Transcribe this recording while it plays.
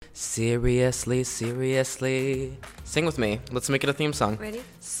Seriously, seriously. Sing with me. Let's make it a theme song. Ready?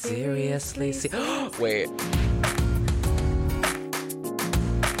 Seriously. Wait.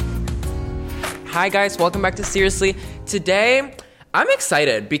 Hi guys, welcome back to Seriously. Today, I'm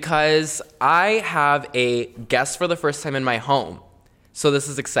excited because I have a guest for the first time in my home. So this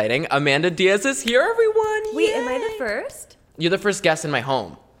is exciting. Amanda Diaz is here, everyone. Wait, Yay! am I the first? You're the first guest in my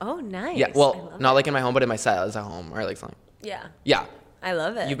home. Oh, nice. Yeah, well, not like in my home, but in my set as a home, or like something. Yeah. Yeah. I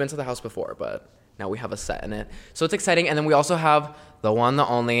love it. You've been to the house before, but now we have a set in it. So it's exciting. And then we also have the one, the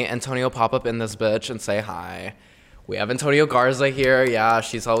only, Antonio pop up in this bitch and say hi. We have Antonio Garza here. Yeah,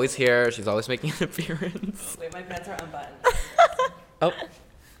 she's always here. She's always making an appearance. Wait, my pants are unbuttoned. Oh.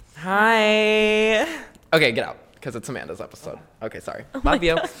 Hi. Okay, get out, because it's Amanda's episode. Okay, sorry. Love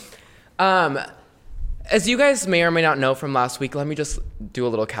you. As you guys may or may not know from last week, let me just do a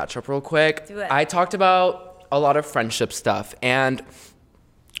little catch up real quick. Do it. I talked about a lot of friendship stuff, and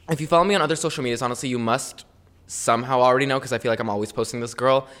if you follow me on other social medias, honestly, you must somehow already know, because I feel like I'm always posting this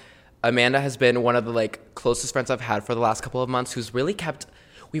girl. Amanda has been one of the closest friends I've had for the last couple of months, we've really kept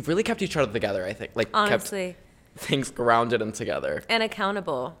each other together, I think. Honestly. Kept things grounded and together. And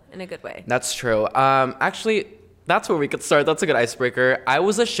accountable in a good way. That's true. Actually, that's where we could start. That's a good icebreaker. I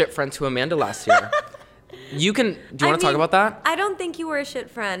was a shit friend to Amanda last year. Do you want to talk about that? I don't think you were a shit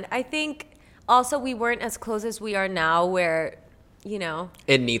friend. I think also we weren't as close as we are now where, you know.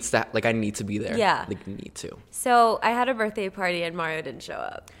 It needs to, I need to be there. Yeah. Need to. So I had a birthday party and Mario didn't show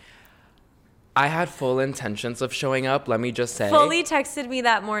up. I had full intentions of showing up, let me just say. Fully texted me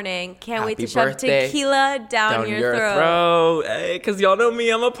that morning. Can't wait to shove birthday tequila down your throat. Hey, because y'all know me,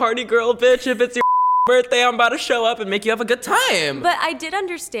 I'm a party girl, bitch. If it's your birthday, I'm about to show up and make you have a good time. But I did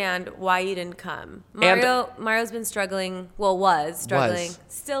understand why you didn't come. Mario's been struggling. Well, was struggling.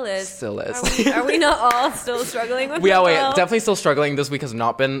 Still is. Still is. Are we not all still struggling with Yeah, mental wait. health? Definitely still struggling. This week has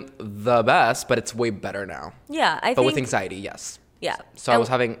not been the best, but it's way better now. Yeah, I think. But with anxiety, yes. Yeah. So I was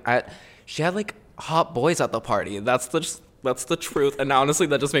having. She had hot boys at the party. That's the truth. And honestly,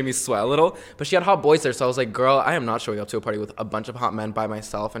 that just made me sweat a little. But she had hot boys there, so I was like, girl, I am not showing up to a party with a bunch of hot men by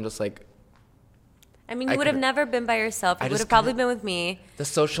myself and just I mean, you would have never been by yourself. You would have probably been with me. The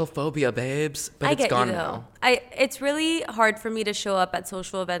social phobia, babes. But it's gone now. It's really hard for me to show up at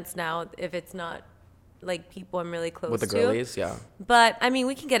social events now if it's not people I'm really close to. With the girlies, yeah. But I mean,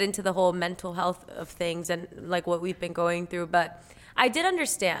 we can get into the whole mental health of things and what we've been going through. But I did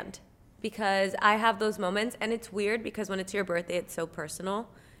understand because I have those moments, and it's weird because when it's your birthday, it's so personal.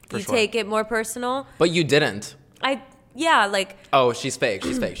 You take it more personal. But you didn't. Oh, she's fake.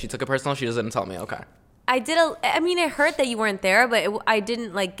 She's fake. She took it personal. She just didn't tell me. Okay. It hurt that you weren't there, but I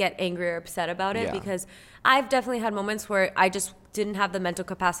didn't get angry or upset about it because I've definitely had moments where I just didn't have the mental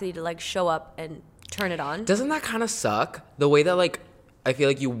capacity to show up and turn it on. Doesn't that kind of suck? The way that I feel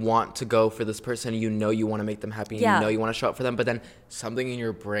like you want to go for this person, you want to make them happy, you know you want to show up for them, but then something in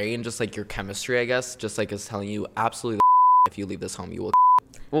your brain, just your chemistry, I guess, just is telling you absolutely if you leave this home, you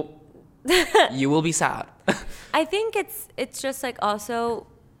will you will be sad. I think it's just also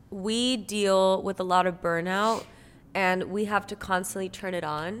we deal with a lot of burnout, and we have to constantly turn it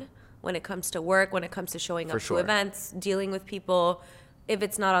on when it comes to work, when it comes to showing up to events, dealing with people, if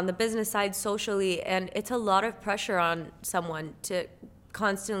it's not on the business side, socially, and it's a lot of pressure on someone to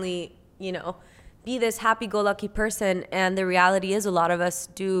constantly, be this happy-go-lucky person, and the reality is a lot of us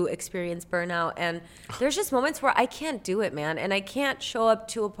do experience burnout, and there's just moments where I can't do it, man, and I can't show up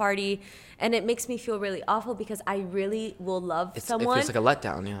to a party, and it makes me feel really awful because I really will love someone. It feels like a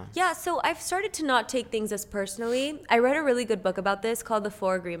letdown, yeah. Yeah, so I've started to not take things as personally. I read a really good book about this called The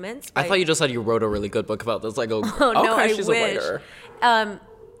 4 Agreements. I thought you just said you wrote a really good book about this. She's a writer.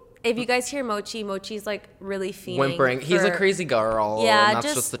 If you guys hear Mochi's really fiending. Whimpering. He's a crazy girl. Yeah, and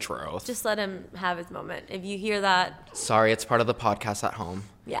that's just the truth. Just let him have his moment. If you hear that. Sorry, it's part of the podcast at home.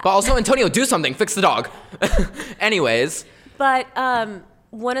 Yeah. But also, Antonio, do something. Fix the dog. Anyways. But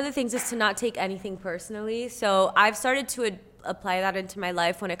one of the things is to not take anything personally. So I've started to apply that into my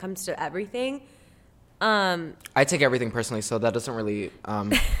life when it comes to everything. I take everything personally, so that doesn't really help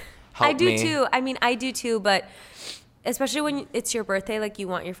me. I do too. I mean, I do too, but especially when it's your birthday, you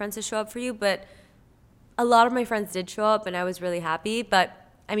want your friends to show up for you, but a lot of my friends did show up and I was really happy, but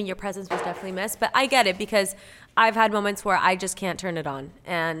I mean, your presence was definitely missed, but I get it because I've had moments where I just can't turn it on,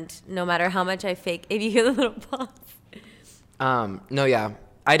 and no matter how much I fake, if you hear the little pause. No, yeah.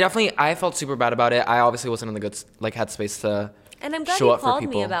 I felt super bad about it. I obviously wasn't in the good, headspace to and I'm glad show you up for called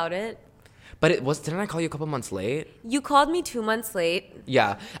people. me about it. But didn't I call you a couple months late? You called me 2 months late.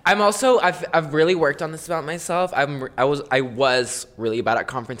 Yeah. I've really worked on this about myself. I was really bad at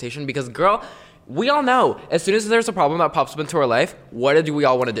confrontation because, girl, We all know as soon as there's a problem that pops up into our life, what do we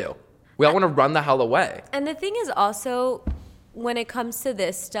all want to do? We all want to run the hell away. And the thing is also, when it comes to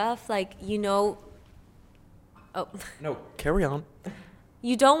this stuff, like, oh. No, carry on.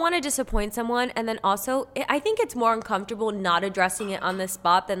 You don't want to disappoint someone. And then also, I think it's more uncomfortable not addressing it on the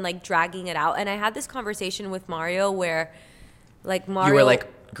spot than, like, dragging it out. And I had this conversation with Mario where, like, Mario... You were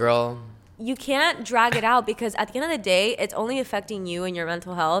like, girl... You can't drag it out because at the end of the day, it's only affecting you and your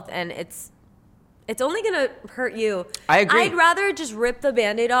mental health, and it's only going to hurt you. I agree. I'd rather just rip the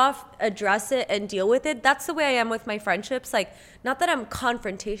Band-Aid off, address it, and deal with it. That's the way I am with my friendships. Like, not that I'm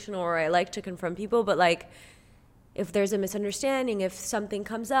confrontational or I like to confront people, but, like, if there's a misunderstanding, if something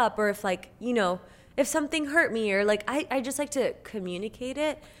comes up, or if, like, if something hurt me, or, like, I just like to communicate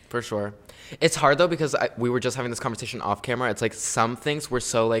it. For sure. It's hard, though, because we were just having this conversation off camera. It's like some things were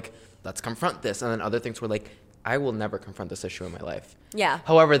so, like, let's confront this. And then other things were like, I will never confront this issue in my life. Yeah.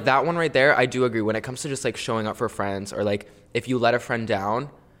 However, that one right there, I do agree. When it comes to just, like, showing up for friends, or, like, if you let a friend down,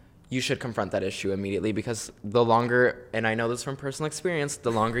 you should confront that issue immediately, because the longer, and I know this from personal experience,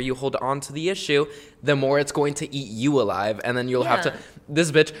 the longer you hold on to the issue, the more it's going to eat you alive. And then you'll have to,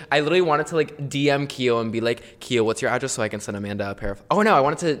 this bitch, I literally wanted to, like, DM Keo and be like, Keo, what's your address so I can send Amanda a pair of, oh no, I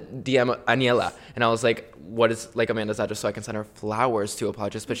wanted to DM Aniela. And I was like, what is, like, Amanda's address so I can send her flowers to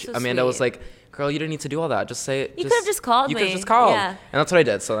apologize? But Amanda was like, girl, you didn't need to do all that. Just say it. You could have just called me. You could have just called. Yeah. And that's what I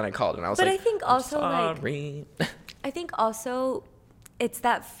did. So then I called and I was but like, I think also, sorry. I think also it's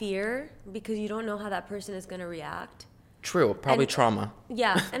that fear because you don't know how that person is going to react. True. Probably trauma.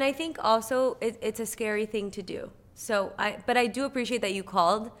 Yeah. And I think also it's a scary thing to do. So but I do appreciate that you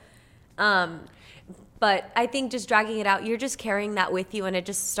called. But I think just dragging it out, you're just carrying that with you and it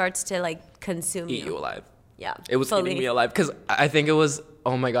just starts to, like, consume you. Eat you alive. Yeah. It was eating me alive because I think it was,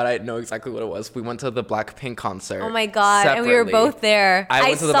 oh my God, I know exactly what it was. We went to the Blackpink concert. Oh my God. Separately. And we were both there.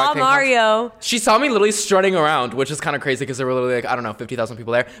 I saw Mario. She saw me literally strutting around, which is kind of crazy because there were literally, like, I don't know, 50,000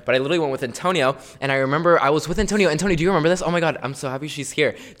 people there. But I literally went with Antonio, and I remember I was with Antonio. Antonio, do you remember this? Oh my God, I'm so happy she's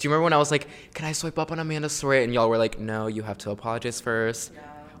here. Do you remember when I was like, can I swipe up on Amanda's story? And y'all were like, no, you have to apologize first. Yeah.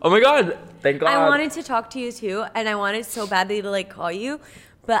 Oh my God, thank God. I wanted to talk to you too, and I wanted so badly to, like, call you.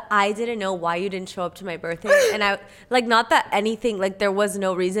 But I didn't know why you didn't show up to my birthday. And I, like, not that anything, like, there was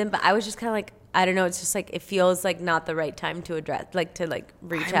no reason, but I was just kind of like, I don't know. It's just like, it feels like not the right time to address, like, to, like,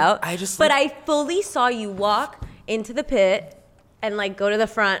 reach out. But I fully saw you walk into the pit and, like, go to the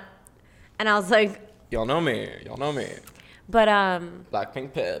front. And I was like, y'all know me. Y'all know me. But,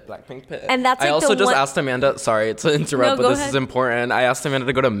 Blackpink pit. And that's, like, I also just asked Amanda, sorry to interrupt, but this is important. I asked Amanda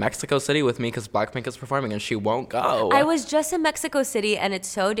to go to Mexico City with me because Blackpink is performing and she won't go. I was just in Mexico City and it's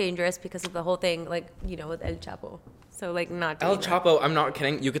so dangerous because of the whole thing, like, with El Chapo. So, like, not El Chapo, I'm not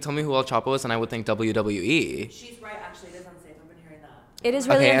kidding. You could tell me who El Chapo is and I would think WWE. She's right, actually. It is unsafe. I've been hearing that. It is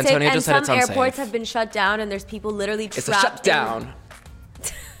really unsafe. Antonio and just some airports have been shut down and there's people literally trapped. It's a shutdown.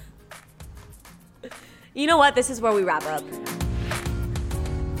 You know what? This is where we wrap up.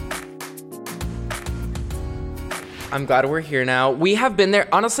 I'm glad we're here now. We have been there.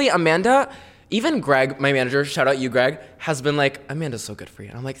 Honestly, Amanda, even Greg, my manager, shout out you, Greg, has been like, Amanda's so good for you.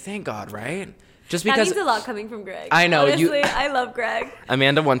 And I'm like, thank God, right? Just because. That means a lot coming from Greg. I know. Honestly, I love Greg.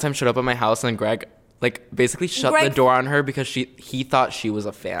 Amanda one time showed up at my house and Greg, like, basically shut the door on her because he thought she was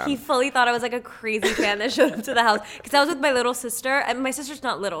a fan. He fully thought I was, like, a crazy fan that showed up to the house. Because I was with my little sister. And my sister's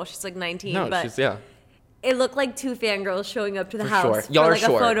not little. She's, like, 19. No, but she's, yeah. It looked like two fangirls showing up to the for house. Sure. Y'all for, are like,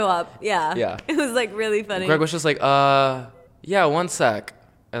 short. A photo op. Yeah. Yeah. It was, like, really funny. Greg was just like, yeah, one sec.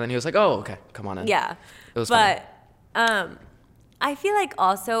 And then he was like, oh, okay, come on in. Yeah. It was funny. I feel like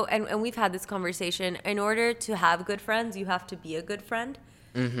also, and we've had this conversation, in order to have good friends, you have to be a good friend.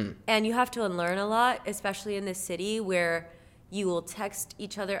 Mm-hmm. And you have to unlearn a lot, especially in this city where you will text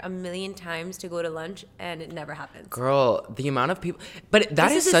each other 1,000,000 times to go to lunch and it never happens. Girl, the amount of people, but that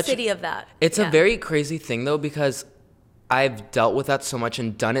this is such a city of that. It's a very crazy thing though, because I've dealt with that so much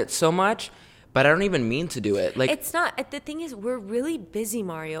and done it so much, but I don't even mean to do it. Like, it's not, the thing is, we're really busy,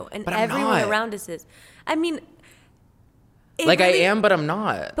 Mario, and but everyone around us is. I mean, like, really, I am, but I'm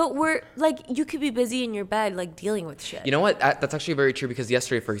not. But we're, like, you could be busy in your bed, like, dealing with shit. You know what? That's actually very true, because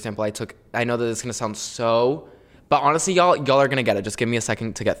yesterday, for example, I know that it's going to sound so, but honestly, y'all are going to get it. Just give me a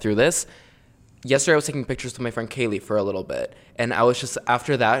second to get through this. Yesterday, I was taking pictures with my friend Kaylee for a little bit. And I was just,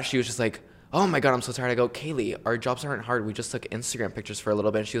 after that, she was just like, oh my God, I'm so tired. I go, Kaylee, our jobs aren't hard. We just took Instagram pictures for a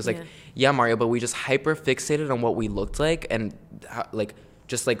little bit. And she was like, yeah, Mario, but we just hyper fixated on what we looked like and, like,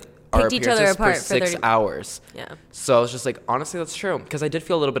 just, like, our picked each other apart for 6 hours. Yeah. So I was just like, honestly, that's true. Because I did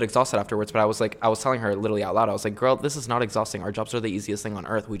feel a little bit exhausted afterwards, but I was telling her literally out loud, I was like, girl, this is not exhausting. Our jobs are the easiest thing on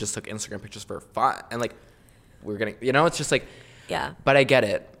earth. We just took Instagram pictures for fun. And, like, we're getting, it's just like, Yeah. But I get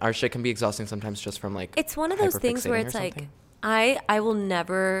it. Our shit can be exhausting sometimes just from like. It's one of those things where it's like, I will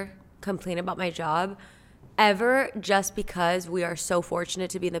never complain about my job ever, just because we are so fortunate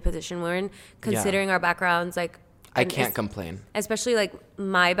to be in the position we're in, considering our backgrounds. Like, I can't complain. Especially like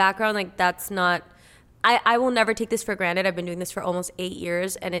my background, like that's not. I will never take this for granted. I've been doing this for almost 8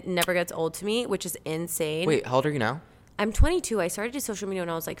 years, and it never gets old to me, which is insane. Wait, how old are you now? I'm 22. I started social media when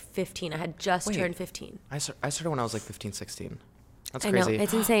I was like 15. I had just turned 15. I started when I was like 15, 16. That's I crazy. know,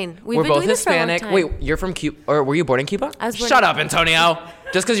 it's insane. We're both Hispanic. Wait, you're from Cuba, or were you born in Cuba? I was born Shut up, Antonio.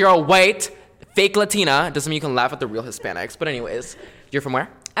 Just because you're a white, fake Latina doesn't mean you can laugh at the real Hispanics. But anyways, you're from where?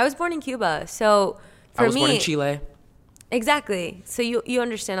 I was born in Cuba, so for me, I was born in Chile. Exactly. So you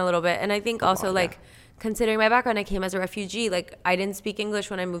understand a little bit, and I think also like. Considering my background, I came as a refugee. Like, I didn't speak English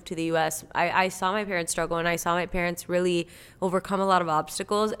when I moved to the U.S. I saw my parents struggle, and I saw my parents really overcome a lot of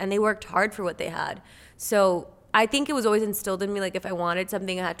obstacles, and they worked hard for what they had. So I think it was always instilled in me, like, if I wanted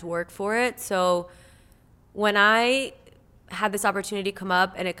something, I had to work for it. So when I had this opportunity come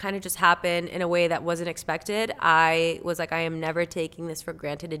up and it kind of just happened in a way that wasn't expected, I was like, I am never taking this for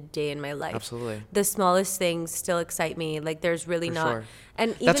granted a day in my life. Absolutely. The smallest things still excite me. Like, there's really for not. Sure.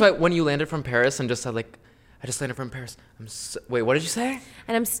 And that's why when you landed from Paris and just said like, I just landed from Paris. Wait, what did you say?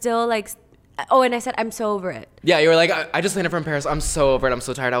 And I'm still like, oh, and I said, I'm so over it. Yeah, you were like, I just landed from Paris. I'm so over it. I'm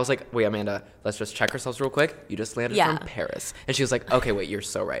so tired. I was like, wait, Amanda, let's just check ourselves real quick. You just landed from Paris. And she was like, okay, wait, you're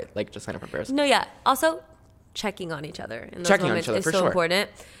so right. Like, just landed from Paris. No, yeah. Also, checking on each other in those checking moments on each other, is for so sure. important.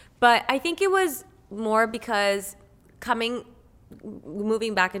 But I think it was more because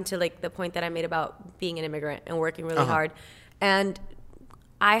moving back into like the point that I made about being an immigrant and working really hard. And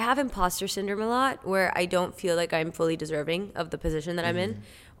I have imposter syndrome a lot, where I don't feel like I'm fully deserving of the position that I'm in,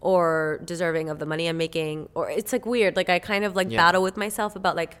 or deserving of the money I'm making, or it's like weird. Like, I kind of like battle with myself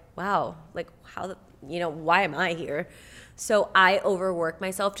about like, wow, like how, why am I here? So I overwork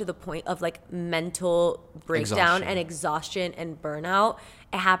myself to the point of like mental breakdown and exhaustion and burnout.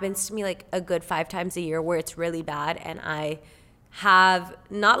 It happens to me like a good 5 times a year where it's really bad, and I have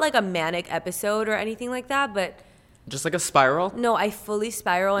not like a manic episode or anything like that, but just like a spiral? No, I fully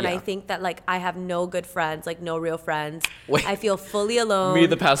spiral, and I think that like I have no good friends, like no real friends. Wait. I feel fully alone. Me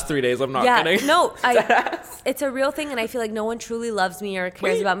the past 3 days, I'm not kidding. No, it's a real thing, and I feel like no one truly loves me or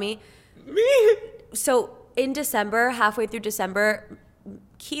cares about me. Me? So in December, halfway through December,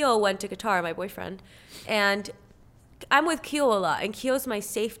 Keo went to Qatar, my boyfriend, and I'm with Keo a lot, and Keo's my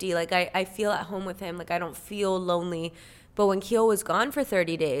safety. Like, I feel at home with him. Like, I don't feel lonely. But when Keo was gone for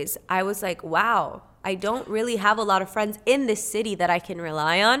 30 days, I was like, wow, I don't really have a lot of friends in this city that I can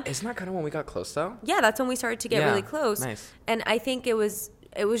rely on. Isn't that kind of when we got close, though? Yeah, that's when we started to get really close. Nice. And I think it was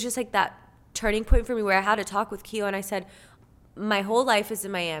just like that turning point for me where I had to talk with Keo, and I said, my whole life is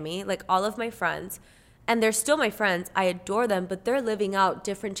in Miami, like all of my friends, and they're still my friends. I adore them, but they're living out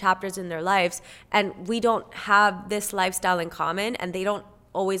different chapters in their lives, and we don't have this lifestyle in common, and they don't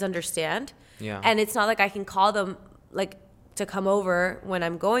always understand. Yeah. And it's not like I can call them like to come over when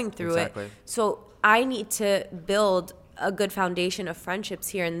I'm going through it. So I need to build a good foundation of friendships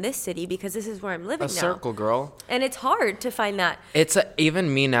here in this city, because this is where I'm living now. A circle, girl. And it's hard to find that. It's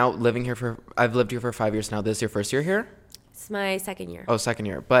even me now living here I've lived here for 5 years now. This is your first year here? It's my second year. Oh, second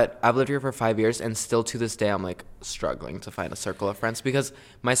year. But I've lived here for 5 years, and still to this day, I'm like struggling to find a circle of friends, because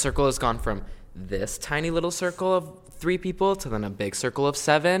my circle has gone from this tiny little circle of 3 people to then a big circle of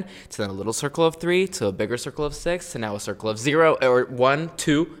 7 to then a little circle of 3 to a bigger circle of 6 to now a circle of 0 or 1,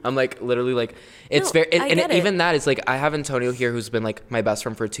 2. I'm like literally like it's very even that is like I have Antonio here who's been like my best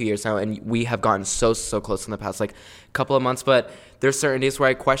friend for 2 years now, and we have gotten so close in the past like couple of months. But there's certain days where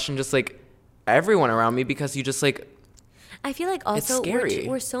I question just like everyone around me, because you just like. I feel like also scary.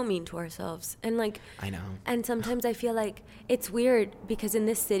 we're so mean to ourselves, and like I know. And sometimes I feel like it's weird, because in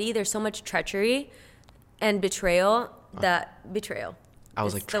this city there's so much treachery and betrayal betrayal. I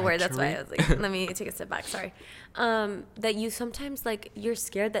was like, the word. That's why I was like, let me take a step back. Sorry. That you sometimes like you're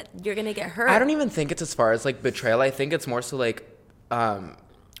scared that you're gonna get hurt. I don't even think it's as far as like betrayal. I think it's more so like.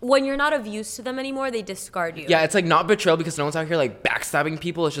 When you're not of use to them anymore, they discard you. Yeah, it's like not betrayal, because no one's out here like backstabbing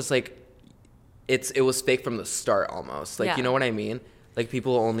people. It's just like. It was fake from the start almost. Like, you know what I mean? Like,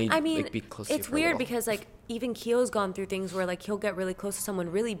 people only like, be close to you it's for weird a because, like, even Keo's gone through things where, like, he'll get really close to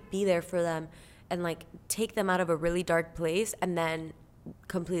someone, really be there for them, and, like, take them out of a really dark place, and then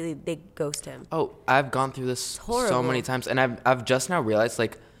completely they ghost him. Oh, I've gone through this so many times, and I've just now realized,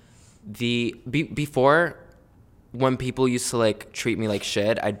 like, before, when people used to, like, treat me like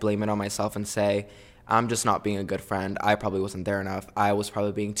shit, I'd blame it on myself and say, I'm just not being a good friend. I probably wasn't there enough. I was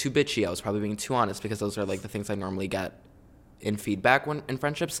probably being too bitchy. I was probably being too honest, because those are like the things I normally get in feedback in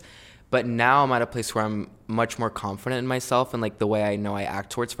friendships. But now I'm at a place where I'm much more confident in myself and like the way I know I act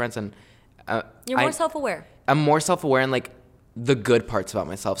towards friends. And you're more self-aware. I'm more self-aware in like the good parts about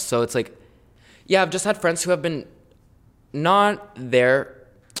myself. So it's like, yeah, I've just had friends who have been not there.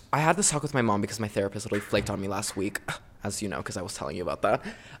 I had this talk with my mom because my therapist literally flaked on me last week, as you know, because I was telling you about that.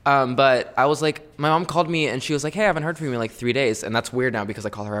 But I was like, my mom called me and she was like, hey, I haven't heard from you in like 3 days. And that's weird now because I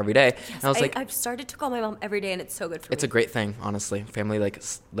call her every day. Yes, and I was like, I've started to call my mom every day and it's so good for me. It's a great thing, honestly. Family like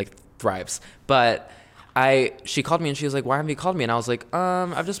thrives. But she called me and she was like, why haven't you called me? And I was like,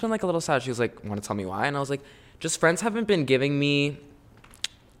 I've just been like a little sad. She was like, want to tell me why? And I was like, just friends haven't been giving me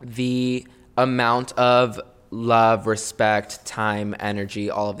the amount of love, respect, time, energy,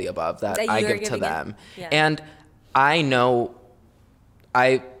 all of the above that I give to them. Yeah. And I know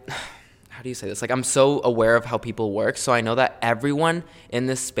how do you say this? Like, I'm so aware of how people work. So I know that everyone in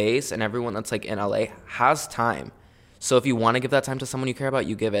this space and everyone that's like in LA has time. So if you want to give that time to someone you care about,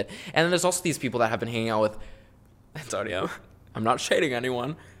 you give it. And then there's also these people that have been hanging out with, Antonio, I'm not shading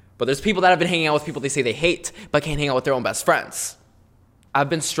anyone, but there's people that have been hanging out with people they say they hate, but can't hang out with their own best friends. I've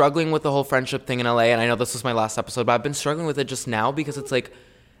been struggling with the whole friendship thing in LA, and I know this was my last episode, but I've been struggling with it just now because it's like,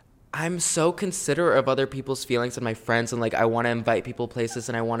 I'm so considerate of other people's feelings and my friends, and like I want to invite people places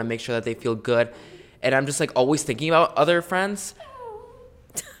and I want to make sure that they feel good. And I'm just like always thinking about other friends.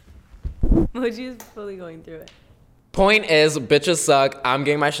 Moji's fully going through it. Point is, bitches suck. I'm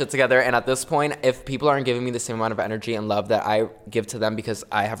getting my shit together. And at this point, if people aren't giving me the same amount of energy and love that I give to them because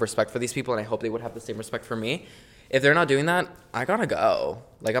I have respect for these people and I hope they would have the same respect for me, if they're not doing that, I gotta go.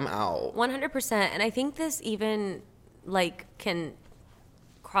 Like, I'm out. 100%. And I think this even, like, can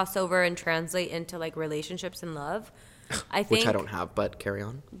cross over and translate into, like, relationships and love. I think, which I don't have, but carry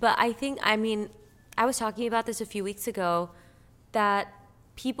on. But I think, I mean, I was talking about this a few weeks ago, that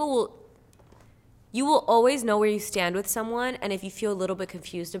you will always know where you stand with someone. And if you feel a little bit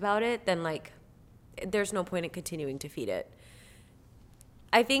confused about it, then, like, there's no point in continuing to feed it.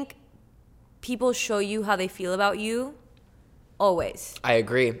 I think people show you how they feel about you, always. I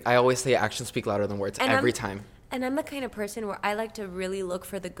agree. I always say actions speak louder than words every time. And I'm the kind of person where I like to really look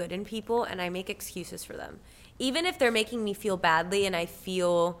for the good in people, and I make excuses for them. Even if they're making me feel badly and I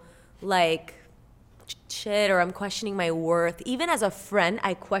feel like shit or I'm questioning my worth. Even as a friend,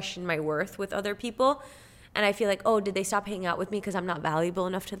 I question my worth with other people. And I feel like, oh, did they stop hanging out with me because I'm not valuable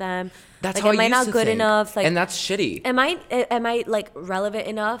enough to them? That's like, how I am I used not to good think. enough? Like, and that's shitty. Am I like relevant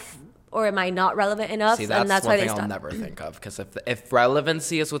enough? Or am I not relevant enough? See, that's, and that's one why thing I'll never think of. Because if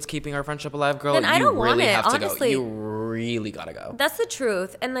relevancy is what's keeping our friendship alive, girl, then I don't you really want it, have honestly. to go. You really gotta go. That's the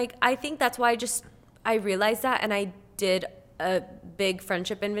truth. And like, I think that's why I realized that, and I did a big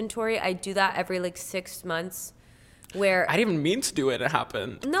friendship inventory. I do that every like 6 months. Where I didn't even mean to do it. It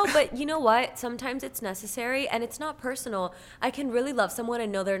happened. No, but you know what? Sometimes it's necessary and it's not personal. I can really love someone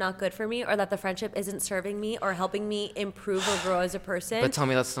and know they're not good for me, or that the friendship isn't serving me or helping me improve or grow as a person. But tell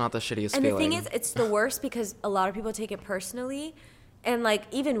me that's not the shittiest feeling. And the thing is, it's the worst because a lot of people take it personally. And like,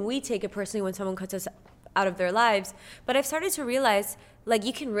 even we take it personally when someone cuts us out of their lives. But I've started to realize, like,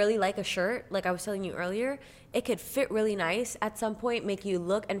 you can really like a shirt, like I was telling you earlier. It could fit really nice at some point, make you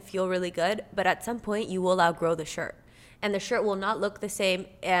look and feel really good. But at some point, you will outgrow the shirt. And the shirt will not look the same,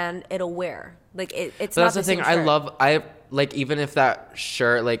 and it'll wear. Like, it's not the same shirt. I like, even if that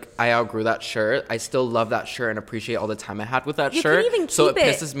shirt, like, I outgrew that shirt, I still love that shirt and appreciate all the time I had with that shirt. You can even keep so it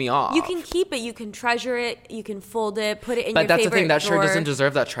pisses me off. You can keep it. You can treasure it. You can fold it, put it in your favorite drawer. But that's the thing. That shirt doesn't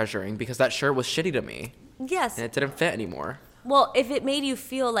deserve that treasuring because that shirt was shitty to me. Yes. And it didn't fit anymore. Well, if it made you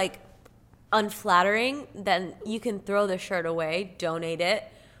feel, like, unflattering, then you can throw the shirt away, donate it,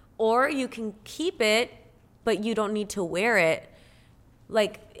 or you can keep it, but you don't need to wear it.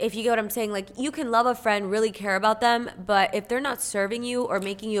 Like, if you get what I'm saying, like, you can love a friend, really care about them, but if they're not serving you or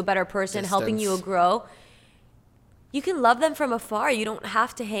making you a better person, helping you grow, you can love them from afar. You don't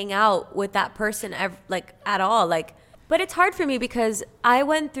have to hang out with that person at all. Like, but it's hard for me because I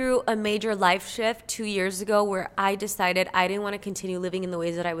went through a major life shift 2 years ago where I decided I didn't want to continue living in the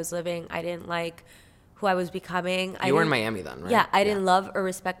ways that I was living. I didn't like who I was becoming. You were in Miami then, right? Yeah, I didn't love or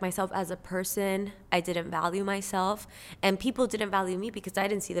respect myself as a person. I didn't value myself. And people didn't value me because I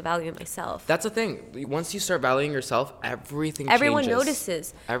didn't see the value in myself. That's the thing. Once you start valuing yourself, Everyone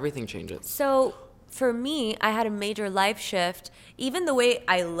notices. Everything changes. So for me, I had a major life shift. Even the way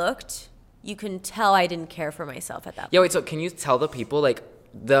I looked, you can tell I didn't care for myself at that point. Yeah, wait, so can you tell the people, like,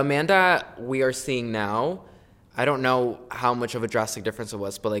 the Amanda we are seeing now, I don't know how much of a drastic difference it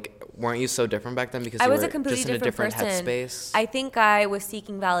was, but, like, weren't you so different back then because you were completely just in a different person. headspace? I think I was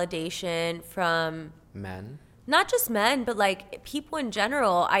seeking validation from men. not just men, but like people in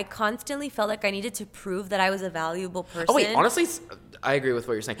general. I constantly felt like I needed to prove that I was a valuable person. Oh wait, honestly, I agree with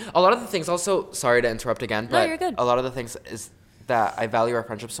what you're saying. A lot of the things also, sorry to interrupt again, but you're good. A lot of the things is that I value our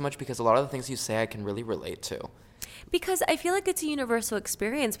friendship so much because a lot of the things you say I can really relate to. Because I feel like it's a universal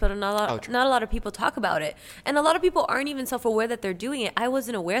experience, but not a lot of people talk about it. And a lot of people aren't even self-aware that they're doing it. I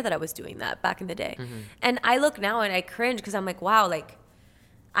wasn't aware that I was doing that back in the day. Mm-hmm. And I look now and I cringe because I'm like, wow, like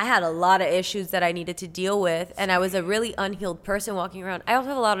I had a lot of issues that I needed to deal with. And I was a really unhealed person walking around. I also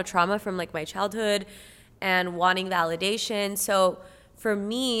have a lot of trauma from like my childhood and wanting validation. So for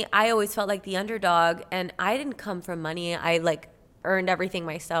me, I always felt like the underdog, and I didn't come from money. I like earned everything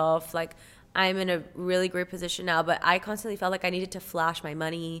myself. Like I'm in a really great position now, but I constantly felt like I needed to flash my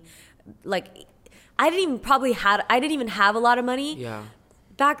money. Like I didn't even have a lot of money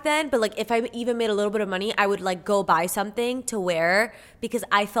back then, but like if I even made a little bit of money, I would like go buy something to wear because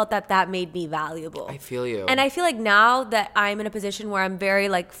I felt that made me valuable. I feel you. And I feel like now that I'm in a position where I'm very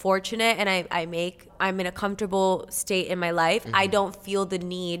like fortunate and I'm in a comfortable state in my life, I don't feel the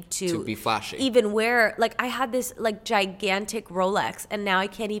need to be flashy. Even wear, like I had this like gigantic Rolex and now I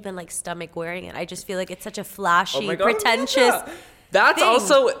can't even like stomach wearing it. I just feel like it's such a flashy, pretentious That's thing.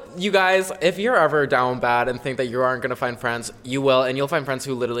 Also, you guys, if you're ever down bad and think that you aren't going to find friends, you will, and you'll find friends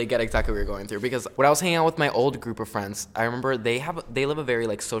who literally get exactly what you're going through. Because when I was hanging out with my old group of friends, I remember they live a very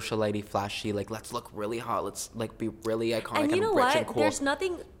like socialite, flashy, like let's look really hot, let's like be really iconic and, you know rich what? and cool. There's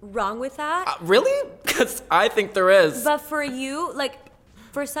nothing wrong with that. Really? Because I think there is. But for you, like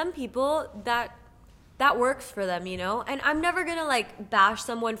for some people, that works for them, you know? And I'm never going to like bash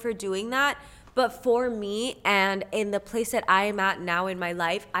someone for doing that. But for me, and in the place that I am at now in my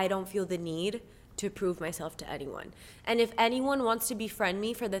life, I don't feel the need to prove myself to anyone. And if anyone wants to befriend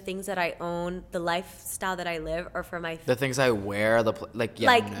me for the things that I own, the lifestyle that I live, or for the things I wear,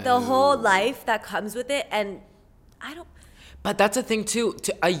 the whole life that comes with it, and I don't. But that's a thing too.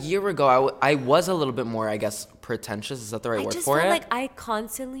 A year ago, I was a little bit more, I guess, pretentious. Is that the right word for it? I just felt like I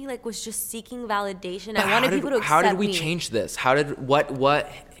constantly like was just seeking validation. I wanted people to accept me. How did we change this? What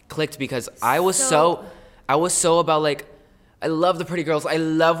clicked? Because I was so about like, I love the pretty girls. I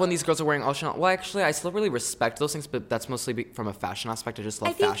love when these girls are wearing all Chanel. Well, actually, I still really respect those things, but that's mostly from a fashion aspect. I just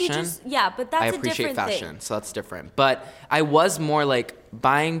love fashion. But that's I appreciate fashion, so that's different. But I was more like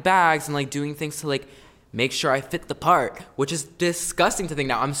buying bags and like doing things to like make sure I fit the part, which is disgusting to think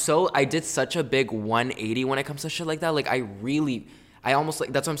now. I did such a big 180 when it comes to shit like that. Like I almost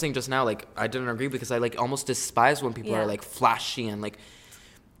like, that's what I'm saying just now. Like I didn't agree because I like almost despise when people are like flashy and like,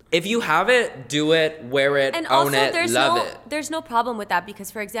 if you have it, do it, wear it, and own it, love it. There's no problem with that because,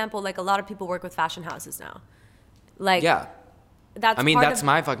 for example, like a lot of people work with fashion houses now. Like, yeah. That's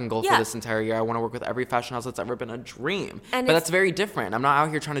my fucking goal for Yeah. this entire year. I want to work with every fashion house that's ever been a dream. And but that's very different. I'm not out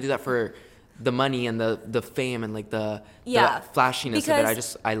here trying to do that for the money and the fame and like the flashiness of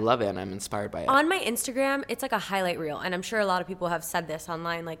it. I love it and I'm inspired by it. On my Instagram, it's like a highlight reel. And I'm sure a lot of people have said this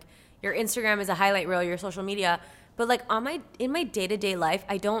online. Like, your Instagram is a highlight reel, your social media. But like in my day-to-day life,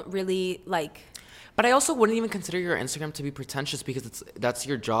 I don't really like. But I also wouldn't even consider your Instagram to be pretentious because that's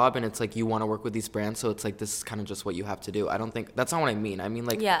your job and it's like you want to work with these brands, so it's like this is kind of just what you have to do. I don't think that's not what I mean. I mean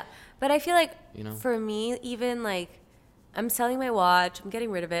like but I feel like for me, even like I'm selling my watch, I'm getting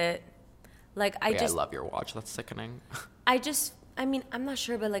rid of it. Like I love your watch. That's sickening. I'm not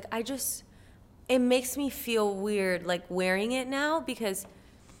sure, but like it makes me feel weird like wearing it now because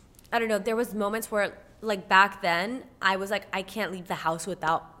I don't know. There was moments where. Like back then, I was like, I can't leave the house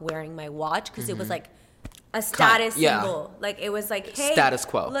without wearing my watch because it was like a status symbol. Like it was like, hey, status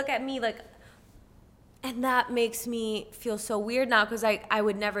quo. Look at me, like, and that makes me feel so weird now because I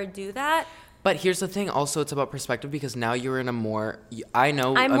would never do that. But here's the thing. Also, it's about perspective because now you're in a more. I'm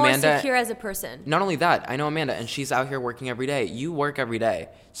Amanda, more secure as a person. Not only that, I know Amanda, and she's out here working every day. You work every day,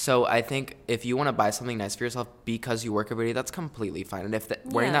 so I think if you want to buy something nice for yourself because you work every day, that's completely fine. And if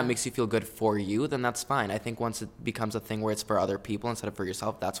wearing that makes you feel good for you, then that's fine. I think once it becomes a thing where it's for other people instead of for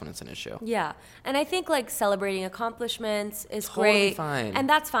yourself, that's when it's an issue. Yeah, and I think like celebrating accomplishments is totally great, fine, and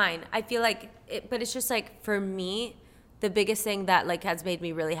that's fine. I feel like, but it's just like for me. The biggest thing that like has made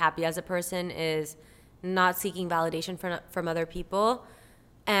me really happy as a person is not seeking validation from other people.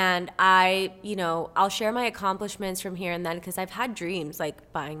 And I'll share my accomplishments from here and then because I've had dreams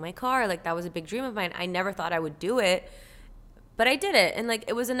like buying my car. Like that was a big dream of mine. I never thought I would do it, but I did it. And like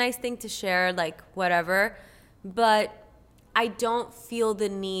it was a nice thing to share, like whatever. But I don't feel the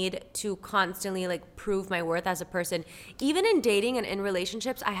need to constantly like prove my worth as a person. Even in dating and in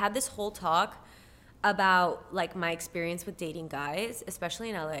relationships, I had this whole talk about like my experience with dating guys,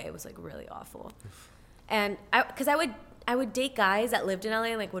 especially in LA. It was like really awful. And because I would I would date guys that lived in LA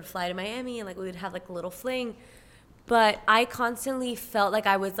and like would fly to Miami and like we would have like a little fling. But I constantly felt like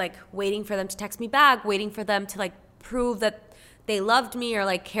I was like waiting for them to text me back, waiting for them to like prove that they loved me or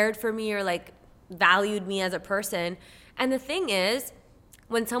like cared for me or like valued me as a person. And the thing is,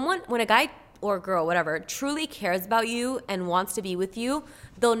 when a guy or girl, whatever, truly cares about you and wants to be with you,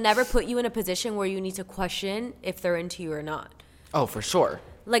 they'll never put you in a position where you need to question if they're into you or not. Oh, for sure.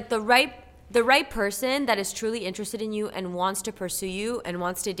 Like the right person that is truly interested in you and wants to pursue you and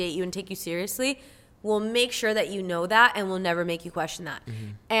wants to date you and take you seriously will make sure that you know that and will never make you question that. Mm-hmm.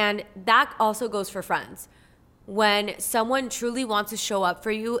 And that also goes for friends. When someone truly wants to show up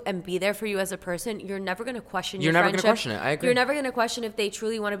for you and be there for you as a person, you're never going to question your friendship. You're never going to question it. I agree. You're never going to question if they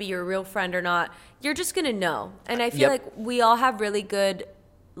truly want to be your real friend or not. You're just going to know. And I feel like we all have really good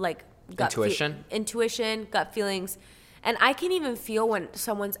like intuition, gut feelings. And I can even feel when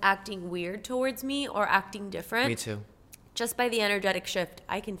someone's acting weird towards me or acting different. Me too. Just by the energetic shift,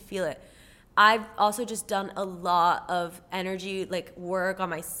 I can feel it. I've also just done a lot of energy, like work on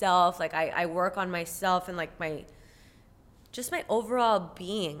myself. Like I work on myself and like my overall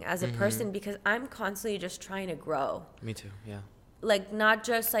being as a person because I'm constantly just trying to grow. Me too, yeah. Like not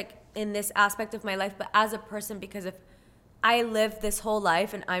just like in this aspect of my life, but as a person, because if I live this whole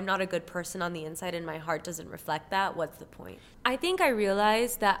life and I'm not a good person on the inside and my heart doesn't reflect that, what's the point? I think I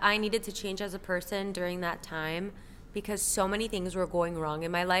realized that I needed to change as a person during that time because so many things were going wrong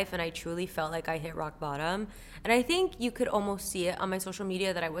in my life and I truly felt like I hit rock bottom. And I think you could almost see it on my social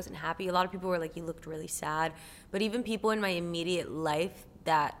media that I wasn't happy. A lot of people were like, you looked really sad. But even people in my immediate life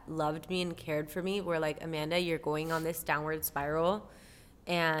that loved me and cared for me were like, Amanda, you're going on this downward spiral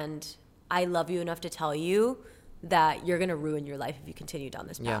and I love you enough to tell you that you're going to ruin your life if you continue down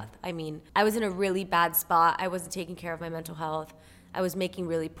this path. Yeah. I mean, I was in a really bad spot. I wasn't taking care of my mental health. I was making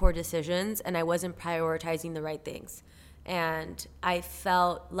really poor decisions and I wasn't prioritizing the right things. And I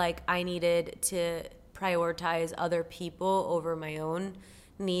felt like I needed to prioritize other people over my own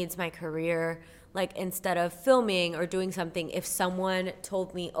needs, my career. Like instead of filming or doing something, if someone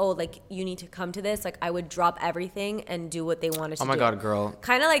told me, oh, like you need to come to this, like I would drop everything and do what they wanted to do. Oh my God, girl.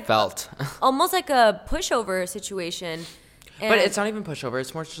 Kind of like felt. Almost like a pushover situation. But it's not even pushover.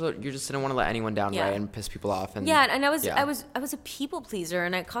 It's more just you just didn't want to let anyone down, right, and piss people off. And and I was a people pleaser,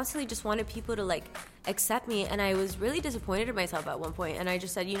 and I constantly just wanted people to like accept me, and I was really disappointed in myself at one point, and I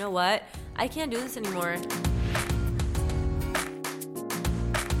just said, you know what, I can't do this anymore.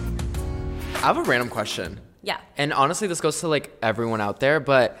 I have a random question. Yeah. And honestly, this goes to like everyone out there,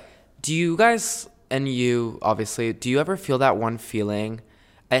 but do you guys, and you obviously, do you ever feel that one feeling?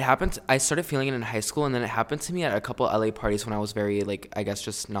 It happened, I started feeling it in high school, and then it happened to me at a couple LA parties when I was very, like, I guess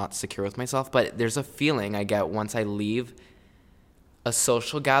just not secure with myself. But there's a feeling I get once I leave a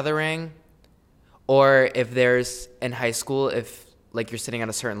social gathering, or if there's, in high school, if, like, you're sitting at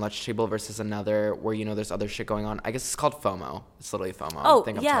a certain lunch table versus another where, you know, there's other shit going on. I guess it's called FOMO. It's literally FOMO. Oh, I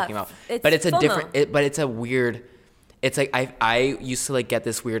think I'm yeah. talking about. It's but it's a FOMO. different, but it's a weird... It's like I used to like get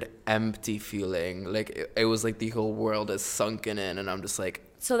this weird empty feeling, like it was like the whole world is sunken in, and I'm just like,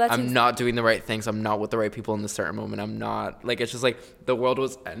 I'm not doing the right things. I'm not with the right people in this certain moment. I'm not like, it's just like the world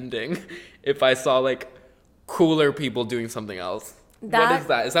was ending if I saw like cooler people doing something else. What is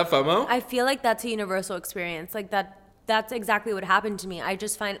that? Is that FOMO? I feel like that's a universal experience. Like that's exactly what happened to me. I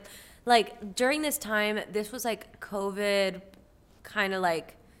just find like during this time, this was like COVID kind of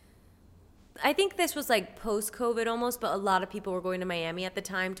like, I think this was like post-COVID almost, but a lot of people were going to Miami at the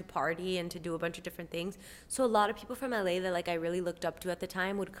time to party and to do a bunch of different things. So a lot of people from LA that like I really looked up to at the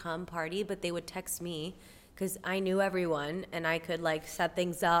time would come party, but they would text me because I knew everyone and I could like set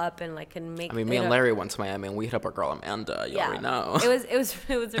things up and like can make. I mean, me and Larry went to Miami and we hit up our girl Amanda. You already know. It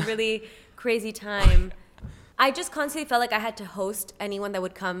was a really crazy time. I just constantly felt like I had to host anyone that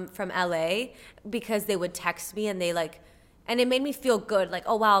would come from LA because they would text me and they like, and it made me feel good. Like,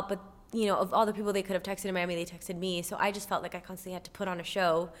 oh wow, but you know, of all the people they could have texted in Miami, they texted me. So I just felt like I constantly had to put on a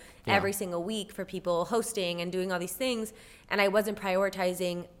show every single week for people, hosting and doing all these things. And I wasn't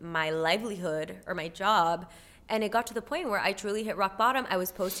prioritizing my livelihood or my job. And it got to the point where I truly hit rock bottom. I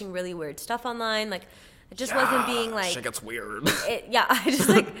was posting really weird stuff online. Like, it just wasn't being like... Shit gets weird.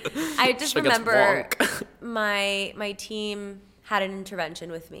 I just remember my team had an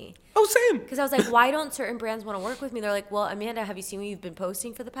intervention with me. Oh, same. Because I was like, why don't certain brands want to work with me? They're like, well, Amanda, have you seen what you've been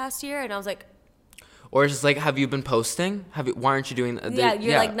posting for the past year? And I was like... Or it's just like, have you been posting? Why aren't you doing that? Yeah,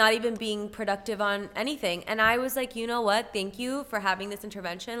 you're like not even being productive on anything. And I was like, you know what? Thank you for having this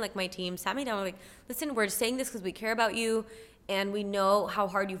intervention. Like my team sat me down and like, listen, we're saying this because we care about you. and we know how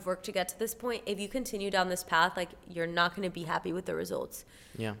hard you've worked to get to this point. If you continue down this path, like, you're not going to be happy with the results.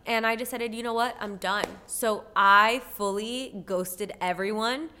 Yeah. And I decided, you know what? I'm done. So I fully ghosted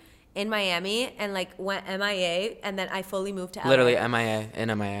everyone in Miami and like went MIA, and then I fully moved to LA. Literally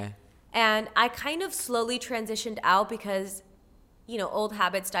MIA. And I kind of slowly transitioned out because, you know, old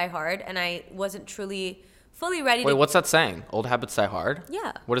habits die hard, and I wasn't truly fully ready to... Wait, what's that saying? Old habits die hard?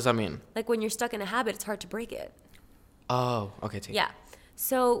 Yeah. What does that mean? Like, when you're stuck in a habit, it's hard to break it. Oh, okay. Yeah.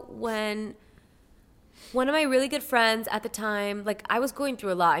 So when one of my really good friends at the time, like, I was going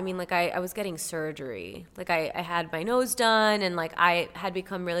through a lot. I mean, like, I was getting surgery. Like, I had my nose done, and, like, I had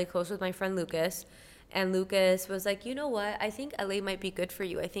become really close with my friend Lucas. And Lucas was like, you know what? I think LA might be good for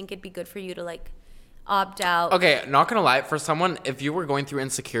you. I think it'd be good for you to, like, opt out. Okay, not gonna lie. For someone, if you were going through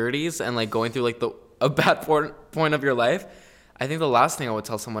insecurities and, like, going through, like, a bad point of your life, I think the last thing I would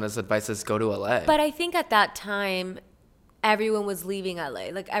tell someone as advice is go to LA. But I think at that time, everyone was leaving LA.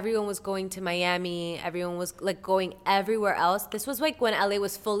 Like, everyone was going to Miami. Everyone was, like, going everywhere else. This was, like, when LA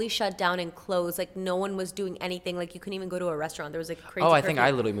was fully shut down and closed. Like, no one was doing anything. Like, you couldn't even go to a restaurant. There was, like, crazy I think curfew.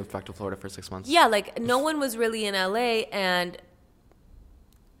 I literally moved back to Florida for 6 months. Yeah, like, no one was really in LA, and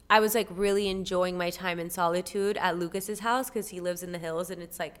I was, like, really enjoying my time in solitude at Lucas's house because he lives in the hills, and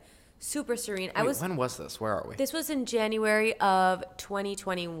it's, like, super serene. Wait, when was this? Where are we? This was in January of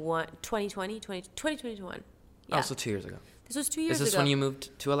 2021. Yeah. Oh, so 2 years ago. This was 2 years ago. Is this when you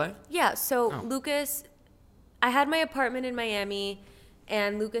moved to LA? Yeah, so Lucas, I had my apartment in Miami,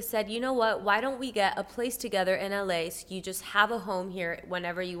 and Lucas said, you know what, why don't we get a place together in LA so you just have a home here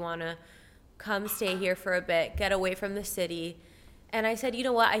whenever you want to come stay here for a bit, get away from the city. And I said, you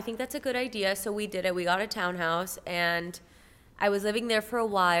know what, I think that's a good idea. So we did it. We got a townhouse, and I was living there for a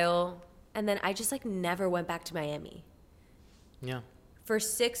while, and then I just, like, never went back to Miami. Yeah. For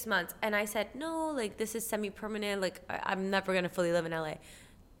 6 months. And I said, no, like, this is semi-permanent. Like, I'm never going to fully live in LA.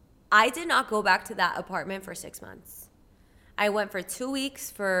 I did not go back to that apartment for 6 months. I went for 2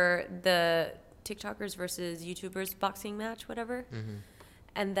 weeks for the TikTokers versus YouTubers boxing match, whatever. Mm-hmm.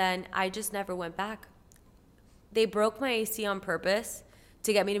 And then I just never went back. They broke my AC on purpose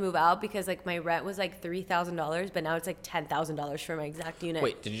to get me to move out because, like, my rent was, like, $3,000, but now it's, like, $10,000 for my exact unit.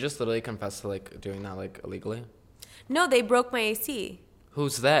 Wait, did you just literally confess to, like, doing that, like, illegally? No, they broke my AC.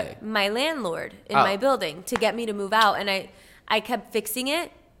 Who's they? My landlord in my building to get me to move out. And I kept fixing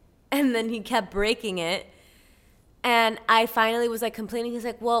it, and then he kept breaking it. And I finally was, like, complaining. He's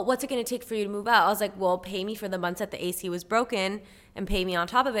like, well, what's it going to take for you to move out? I was like, well, pay me for the months that the AC was broken and pay me on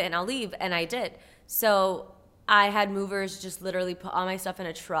top of it, and I'll leave. And I did. So I had movers just literally put all my stuff in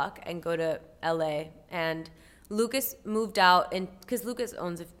a truck and go to LA. And Lucas moved out, and because Lucas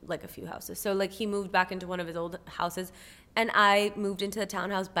owns like a few houses, so like he moved back into one of his old houses, and I moved into the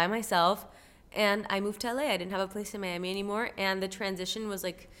townhouse by myself, and I moved to LA. I didn't have a place in Miami anymore, and the transition was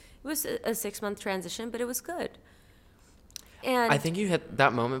like, it was a 6 month transition, but it was good. And I think you hit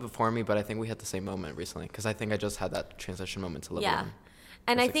that moment before me, but I think we hit the same moment recently because I think I just had that transition moment to live with him.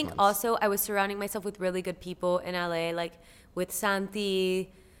 And I think also I was surrounding myself with really good people in LA, like with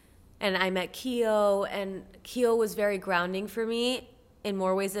Santi, and I met Keo, and Keo was very grounding for me in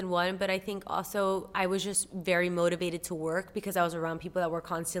more ways than one. But I think also I was just very motivated to work because I was around people that were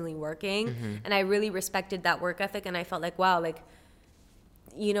constantly working. Mm-hmm. And I really respected that work ethic. And I felt like, wow, like,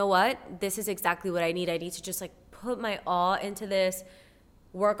 you know what? This is exactly what I need. I need to just like put my all into this,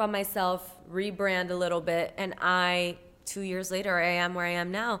 work on myself, rebrand a little bit. And 2 years later, I am where I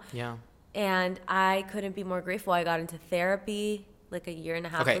am now. Yeah. And I couldn't be more grateful. I got into therapy like a year and a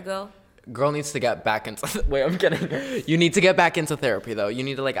half ago. Girl needs to get back into... Wait, I'm kidding. You need to get back into therapy, though. You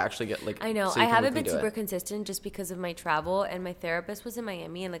need to, like, actually get, like... I know. So I haven't been super consistent just because of my travel, and my therapist was in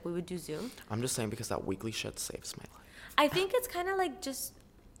Miami, and, like, we would do Zoom. I'm just saying because that weekly shit saves my life. I think it's kind of, like, just...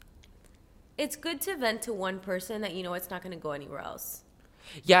 It's good to vent to one person that you know it's not going to go anywhere else.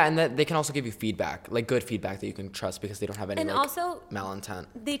 Yeah, and that they can also give you feedback, like good feedback that you can trust because they don't have any, and like, also, malintent.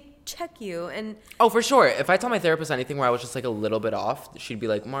 They check you, and... Oh, for sure. If I tell my therapist anything where I was just, like, a little bit off, she'd be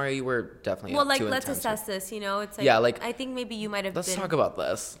like, Mario, you were definitely well, like, too let's intense. assess this, you know? It's like... Yeah, like... I think maybe you might have Let's talk about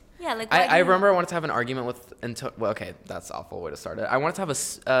this. Yeah, like... I remember I wanted to have an argument with... Well, okay, that's an awful way to start it. I wanted to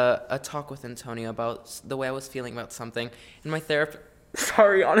have a talk with Antonio about the way I was feeling about something, and my therapist...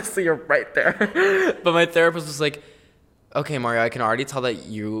 Sorry, honestly, you're right there. But my therapist was like... Okay, Mario, I can already tell that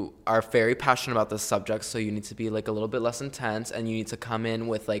you are very passionate about this subject, so you need to be, like, a little bit less intense, and you need to come in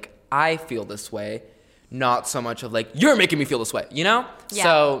with, like, I feel this way, not so much of, like, you're making me feel this way, you know? Yeah.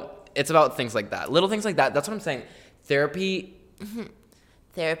 So it's about things like that. Little things like that. That's what I'm saying. Therapy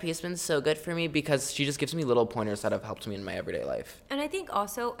therapy has been so good for me because she just gives me little pointers that have helped me in my everyday life. And I think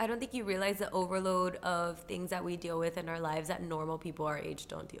also, I don't think you realize the overload of things that we deal with in our lives that normal people our age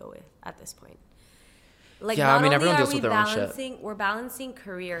don't deal with at this point. Like, yeah, I mean, everyone deals with their own shit. We're balancing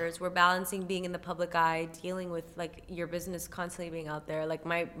careers. We're balancing being in the public eye, dealing with, like, your business constantly being out there. Like,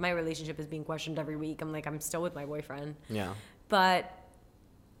 my relationship is being questioned every week. I'm still with my boyfriend. Yeah. But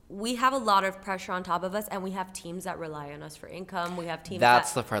we have a lot of pressure on top of us, and we have teams that rely on us for income. We have teams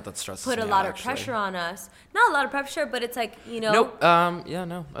That's the part that stresses me out, put a lot of pressure on us. Not a lot of pressure, but it's like, you know. Nope.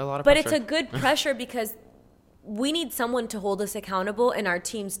 A lot of pressure. But it's a good pressure because we need someone to hold us accountable, and our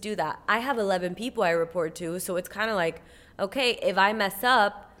teams do that. I have 11 people I report to, so it's kind of like, okay, if I mess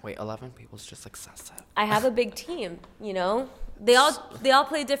up. Wait, 11 people is just excessive. I have a big team, you know? They all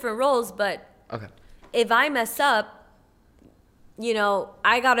play different roles, but okay. If I mess up, you know,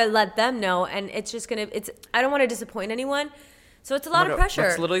 I gotta let them know, and it's just I don't want to disappoint anyone. So it's a lot of pressure.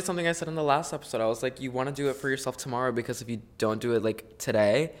 That's literally something I said in the last episode. I was like, you want to do it for yourself tomorrow, because if you don't do it like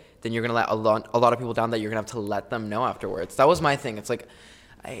today, then you're going to let a lot of people down that you're going to have to let them know afterwards. That was my thing. It's like,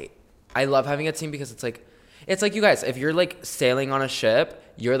 I love having a team because it's like you guys, if you're like sailing on a ship,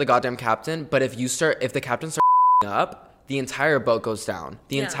 you're the goddamn captain. But if the captain starts up, the entire boat goes down.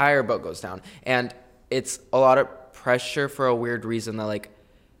 Entire boat goes down. And it's a lot of pressure for a weird reason that like,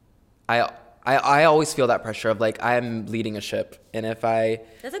 I always feel that pressure of like I'm leading a ship, and if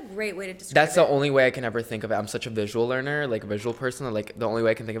that's a great way to describe it. That's the only way I can ever think of it. I'm such a visual learner, like a visual person. Like the only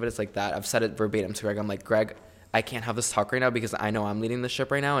way I can think of it is like that. I've said it verbatim to Greg. I'm like, Greg, I can't have this talk right now because I know I'm leading the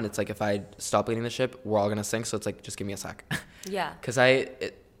ship right now, and it's like if I stop leading the ship, we're all gonna sink. So it's like just give me a sec. Yeah.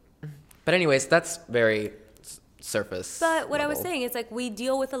 But anyways, that's very surface. But what level. I was saying is like we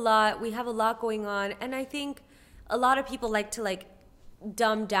deal with a lot. We have a lot going on, and I think a lot of people like to like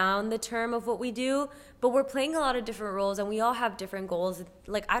dumb down the term of what we do, but we're playing a lot of different roles, and we all have different goals.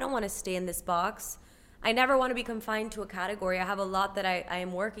 Like, I don't want to stay in this box. I never want to be confined to a category. I have a lot that I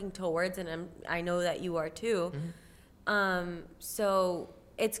am working towards, and I know that you are too. Mm-hmm. So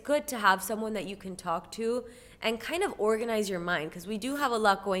it's good to have someone that you can talk to and kind of organize your mind, because we do have a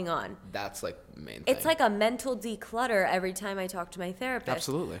lot going on. That's like the main thing. It's like a mental declutter every time I talk to my therapist.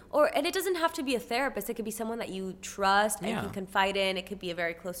 Absolutely. And it doesn't have to be a therapist. It could be someone that you trust and can confide in. It could be a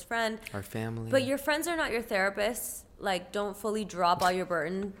very close friend. Our family. But your friends are not your therapists. Like, don't fully drop all your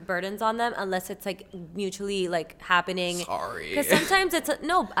burdens on them unless it's like mutually like happening. Sorry. Because sometimes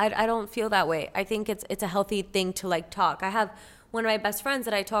I don't feel that way. I think it's a healthy thing to like talk. I have one of my best friends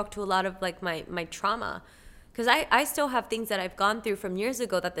that I talk to a lot of like my trauma. Because I still have things that I've gone through from years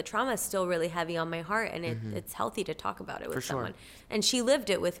ago that the trauma is still really heavy on my heart, and it's healthy to talk about it with someone. And she lived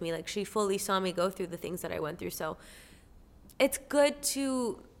it with me. Like, she fully saw me go through the things that I went through. So it's good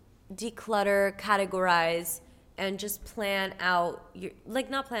to declutter, categorize, and just plan out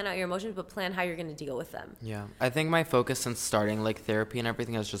not plan out your emotions, but plan how you're going to deal with them. Yeah. I think my focus since starting like therapy and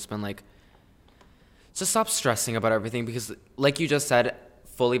everything has just been like, just stop stressing about everything, because like you just said,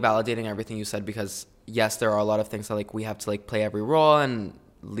 fully validating everything you said, because yes, there are a lot of things that like we have to like play every role and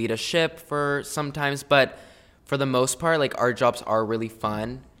lead a ship for sometimes, but for the most part, like our jobs are really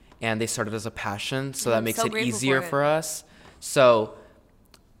fun, and they started as a passion, so that makes it easier for us. So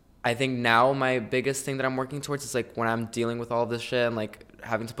I think now my biggest thing that I'm working towards is like when I'm dealing with all of this shit and like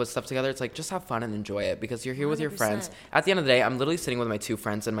having to put stuff together, it's like just have fun and enjoy it, because you're here 100%. With your friends. At the end of the day, I'm literally sitting with my two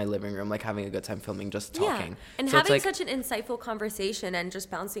friends in my living room, like having a good time filming, just talking. Yeah. And so having such an insightful conversation and just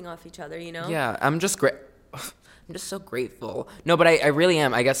bouncing off each other, you know? Yeah, I'm just so grateful. No, but I really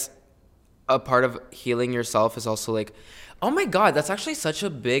am. I guess a part of healing yourself is also like, oh my God, that's actually such a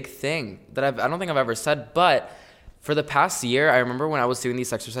big thing that I don't think I've ever said, but for the past year, I remember when I was doing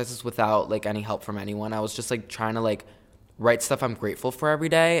these exercises without like any help from anyone, I was just like trying to like write stuff I'm grateful for every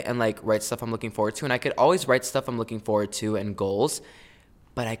day, and like write stuff I'm looking forward to. And I could always write stuff I'm looking forward to and goals,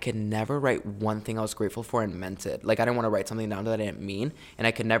 but I could never write one thing I was grateful for and meant it. Like, I didn't want to write something down that I didn't mean, and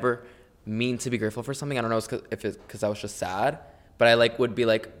I could never mean to be grateful for something. I don't know if it's because I was just sad, but I like would be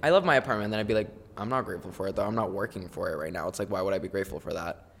like, I love my apartment, and then I'd be like, I'm not grateful for it though. I'm not working for it right now. It's like, why would I be grateful for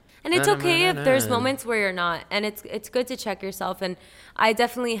that? And it's okay if there's moments where you're not, and it's good to check yourself. And I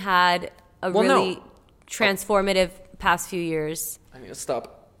definitely had a really transformative past few years. I need to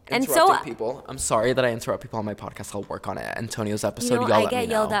stop interrupting people. I'm sorry that I interrupt people on my podcast. I'll work on it. Antonio's episode, I get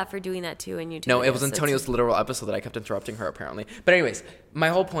yelled at for doing that too, and you. No, it was Antonio's literal episode that I kept interrupting her apparently. But anyways, my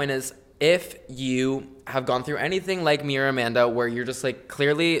whole point is, if you have gone through anything like me or Amanda, where you're just like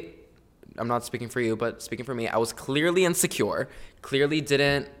clearly, I'm not speaking for you, but speaking for me, I was clearly insecure, clearly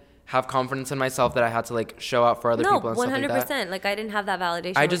didn't have confidence in myself that I had to like show out for other people and stuff like that. 100%. Like, I didn't have that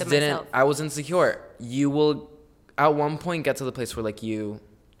validation. I just didn't. Myself. I was insecure. at one point get to the place where like you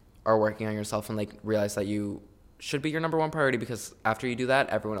are working on yourself and like realize that you should be your number one priority, because after you do that,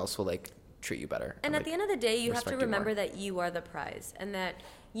 everyone else will like treat you better. And at like, the end of the day, you have to remember more. that you are the prize, and that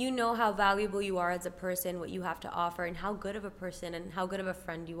you know how valuable you are as a person, what you have to offer, and how good of a person and how good of a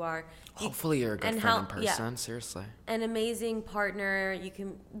friend you are. Hopefully you're a good friend in person, seriously. An amazing partner.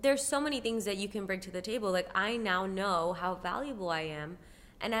 There's so many things that you can bring to the table. Like, I now know how valuable I am,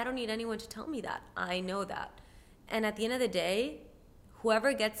 and I don't need anyone to tell me that. I know that. And at the end of the day,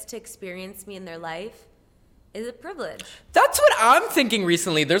 whoever gets to experience me in their life is a privilege. That's what I'm thinking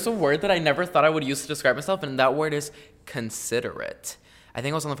recently. There's a word that I never thought I would use to describe myself, and that word is considerate. I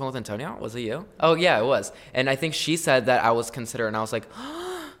think I was on the phone with Antonio. Was it you? Oh, yeah, it was. And I think she said that I was considerate, and I was like,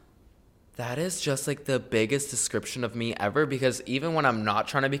 that is just like the biggest description of me ever, because even when I'm not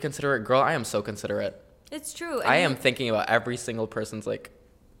trying to be considerate, girl, I am so considerate. It's true. I am thinking about every single person's like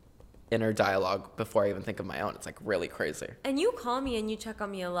inner dialogue before I even think of my own. It's like really crazy. And you call me and you check on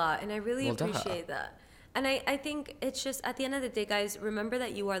me a lot, and I really appreciate that. And I think it's just, at the end of the day, guys, remember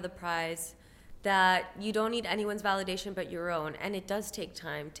that you are the prize, that you don't need anyone's validation but your own. And it does take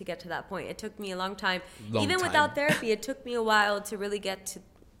time to get to that point. It took me a long time. Without therapy, it took me a while to really get to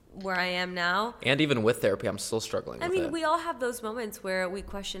where I am now. And even with therapy, I'm still struggling with it. I mean, we all have those moments where we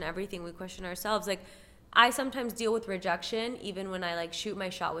question everything. We question ourselves. Like, I sometimes deal with rejection even when I, like, shoot my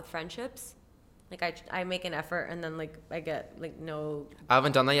shot with friendships. Like, I make an effort, and then, like, I get, like, no... I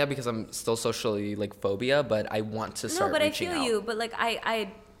haven't done that yet because I'm still socially, like, phobia, but I want to start reaching out. No, but I feel you. But, like,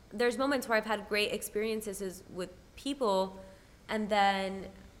 I there's moments where I've had great experiences with people, and then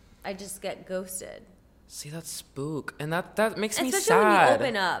I just get ghosted. See, that's spook. And that makes me sad. Especially when you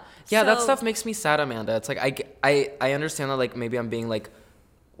open up. Yeah, that stuff makes me sad, Amanda. It's like, I understand that, like, maybe I'm being, like...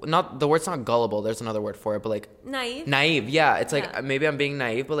 the word's not gullible, there's another word for it, but like naive, yeah. It's like maybe I'm being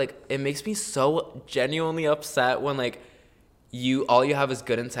naive, but like it makes me so genuinely upset when like all you have is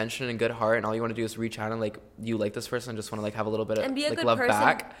good intention and good heart, and all you want to do is reach out and like you like this person and just want to like have a little bit of like love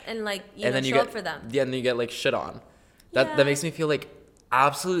back, and like and then you show up for them. Yeah, and then you get like shit on. That makes me feel like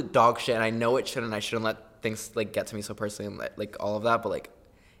absolute dog shit, and I know it shouldn't. I shouldn't let things like get to me so personally and like all of that, but like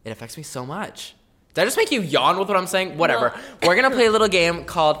it affects me so much. Did I just make you yawn with what I'm saying? Whatever. No. We're going to play a little game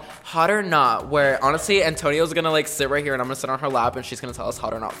called Hot or Not, where honestly, Antonio's going to like sit right here and I'm going to sit on her lap and she's going to tell us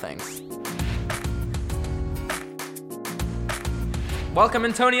hot or not things. Welcome,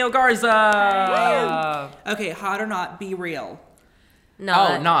 Antonio Garza. Okay, hot or not, be real.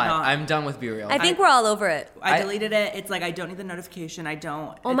 Not. Oh, not. I'm done with Be Real. I think we're all over it. I deleted it. It's like I don't need the notification. I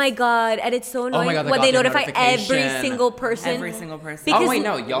don't. Oh my God. And it's so annoying when they notify every single person. Every single person. Because wait,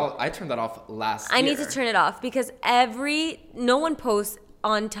 no. Y'all, I turned that off last year. I need to turn it off because no one posts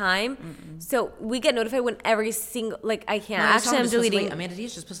on time. Mm-mm. So we get notified when every single, like, I can't. Actually, I'm deleting. Amanda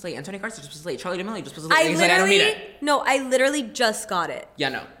Diaz just posted late. Antonio Garza just posted late. Charlie D'Amelio just posted late. I don't need it. No, I literally just got it.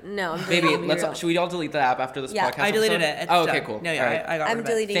 Yeah, no. I'm Baby, should we all delete the app after this podcast? I deleted it. Oh, okay, cool. No, yeah, right. I'm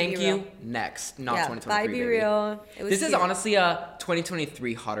deleting Thank you. Next, not 2023. Bye, Be Real. This is honestly a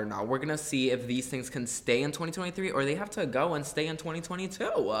 2023 hot or not. We're gonna see if these things can stay in 2023 or they have to go and stay in 2022.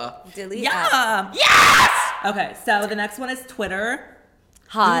 Delete. Yeah. Yes. Okay, so the next one is Twitter.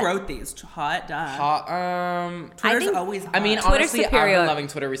 Hot. Who wrote these? Hot. Twitter's always hot. I mean, honestly, I've been loving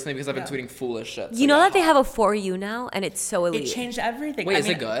Twitter recently because I've been tweeting foolish shit. So you know that they have a For You now, and it's so elite. It changed everything. Wait, is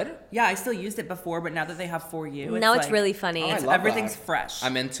it good? Yeah, I still used it before, but now that they have For You, now it's really funny. Everything's fresh.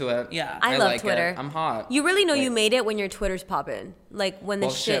 I'm into it. Yeah. I love like Twitter. I'm hot. You really know you made it when your Twitter's popping. Like when the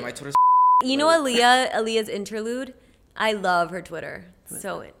shit. My Twitter's You know Aaliyah's interlude? I love her Twitter.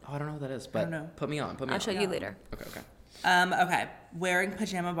 So I don't know what that is, but put me on. I'll show you later. Okay. Okay. Wearing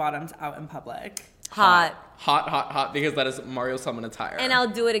pajama bottoms out in public. Hot, because that is Mario Selman attire. And I'll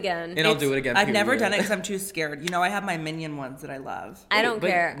do it again. I've never done it because I'm too scared. You know, I have my Minion ones that I love. I don't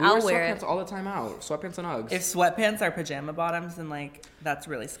care. I'll wear it. Sweatpants all the time out. Sweatpants and Uggs. If sweatpants are pajama bottoms, then like that's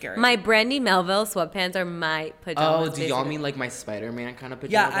really scary. My Brandy Melville sweatpants are my pajamas. Oh, do y'all mean like my Spider-Man kind of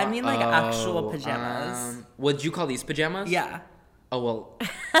pajamas? Yeah, I mean like actual pajamas. Would you call these pajamas? Yeah. Oh well.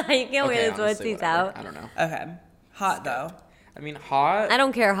 You can't wear the sweatsies out. I don't know. Okay. Hot though. I mean, hot. I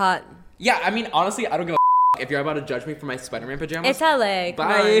don't care, hot. Yeah, I mean, honestly, I don't give a if you're about to judge me for my Spider-Man pajamas. It's LA.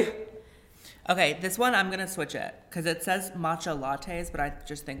 Bye. Okay, this one I'm gonna switch it because it says matcha lattes, but I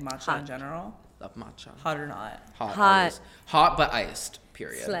just think matcha in general. Love matcha. Hot or not? Hot. Hot but iced.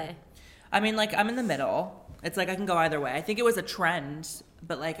 Period. Slay. I mean, like I'm in the middle. It's like I can go either way. I think it was a trend,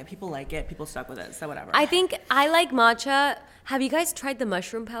 but like people like it, people stuck with it, so whatever. I think I like matcha. Have you guys tried the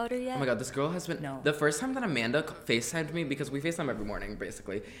mushroom powder yet? Oh my God, this girl has been... No. The first time that Amanda FaceTimed me, because we FaceTime every morning,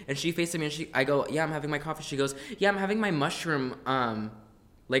 basically, and she FaceTimed me and I go, yeah, I'm having my coffee. She goes, yeah, I'm having my mushroom,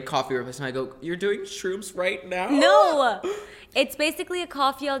 like coffee replacement. I go, you're doing shrooms right now? No. It's basically a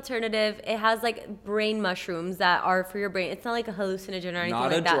coffee alternative. It has like brain mushrooms that are for your brain. It's not like a hallucinogen or anything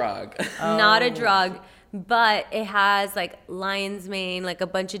like that. Not a drug. Not a drug, but it has like lion's mane, like a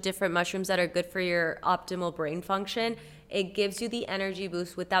bunch of different mushrooms that are good for your optimal brain function. It gives you the energy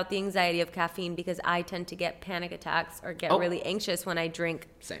boost without the anxiety of caffeine, because I tend to get panic attacks or get really anxious when I drink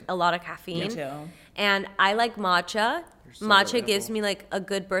a lot of caffeine. Me too. And I like matcha. So Matcha gives me like a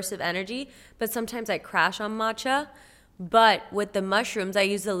good burst of energy, but sometimes I crash on matcha. But with the mushrooms, I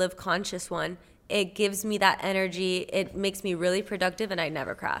use the Live Conscious one. It gives me that energy. It makes me really productive, and I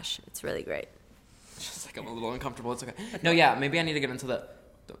never crash. It's really great. Just like I'm a little uncomfortable. It's okay. No, yeah, maybe I need to get into the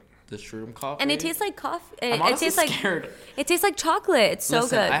shroom coffee. And it tastes like coffee. I'm honestly scared. It tastes like chocolate. It's so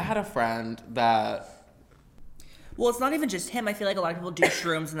good. I had a friend that... Well, it's not even just him. I feel like a lot of people do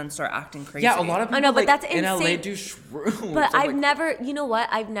shrooms and then start acting crazy. Yeah, a lot of people I know, but that's in insane. LA do shrooms. But I've never, you know what?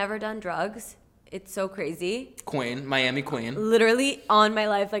 I've never done drugs. It's so crazy. Miami Queen. Literally on my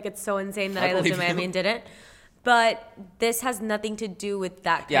life, like it's so insane that I lived in Miami and didn't. But this has nothing to do with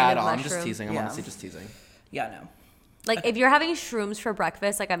that kind of mushroom. I'm just teasing. I'm honestly just teasing. Yeah, no. Like if you're having shrooms for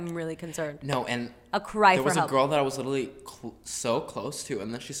breakfast, like I'm really concerned. No, and a cry for help. There was a girl that I was literally so close to,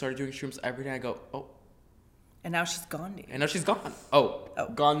 and then she started doing shrooms every day. I go, oh. And now she's Gandhi. And now she's gone. Oh.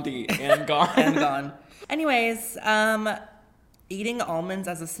 Gandhi and gone. And gone. Anyways, eating almonds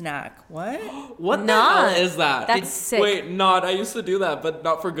as a snack. What? What the hell is that? That's sick. Wait, not. I used to do that, but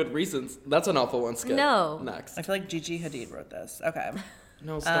not for good reasons. That's an awful one. Skip. No. Next. I feel like Gigi Hadid wrote this. Okay.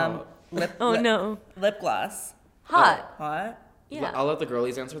 No, stop. No. Lip gloss. Hot. Hot? Yeah. I'll let the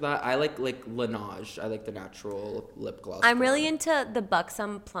girlies answer that. I like Laneige. I like the natural lip gloss. I'm really into the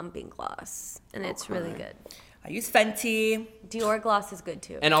Buxom plumping gloss, and it's really good. I use Fenty. Dior gloss is good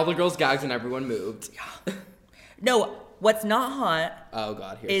too. And all the girls gagged and everyone moved. Yeah. No, what's not hot oh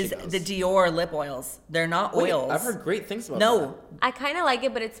God, here is she goes. the Dior lip oils. They're not oils. I've heard great things about that. No. I kind of like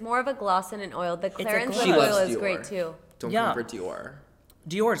it, but it's more of a gloss than an oil. The Clarins gloss. lip She oil loves is Dior. great too. Don't Yeah. come for Dior.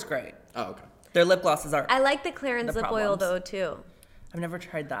 Dior's great. Oh, okay. Their lip glosses are. I like the Clarins lip oil problems. though too. I've never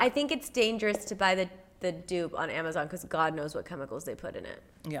tried that. I think it's dangerous to buy the dupe on Amazon because God knows what chemicals they put in it.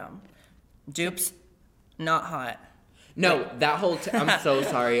 Yeah. Dupes, not hot. No, that whole... I'm so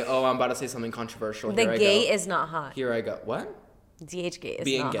sorry. Oh, I'm about to say something controversial. The Here gay I go. is not hot. Here I go. What? DH gay is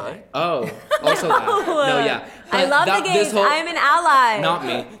Being not gay? hot. Oh, also that. No, yeah. I But love the gays. I'm an ally. Not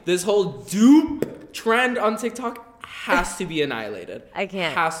me. This whole dupe trend on TikTok has to be annihilated. I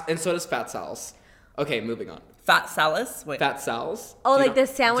can't. And so does Fat Sal's. Okay, moving on. Fat Salus? Wait. Fat Sal's. Oh, Do you like know- the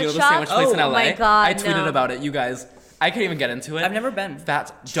sandwich do you know shop? the sandwich place in Oh LA? my God, I tweeted no. about it. You guys, I can't even get into it. I've never been. Don't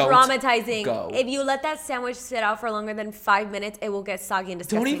Traumatizing. go. If you let that sandwich sit out for longer than 5 minutes, it will get soggy and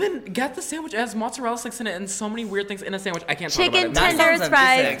disgusting. Don't even get the sandwich. It has mozzarella sticks in it and so many weird things in a sandwich. I can't Chicken talk about it. That tenders,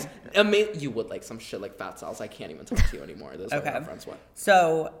 sounds fries. amazing. You would like some shit like Fat Sal's. I can't even talk to you anymore. This is Okay. what my friends want.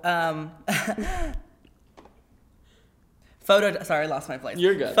 So, sorry, I lost my place.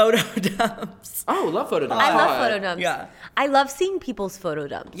 You're good. Photo dumps. Oh, love photo dumps. I love Hot. photo dumps. Yeah. I love seeing people's photo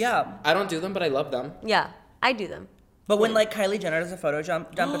dumps. Yeah. I don't do them, but I love them. Yeah, I do them. But when like Kylie Jenner does a photo dump,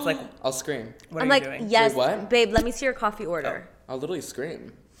 it's like, I'll scream. what I'm are like, you doing? yes, Wait, what? babe, let me see your coffee order. I'll literally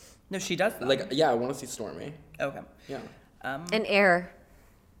scream. No, she does that. Like, yeah, I want to see Stormy. Okay. Yeah. An error.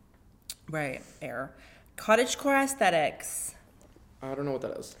 Right. Air. Cottagecore aesthetics. I don't know what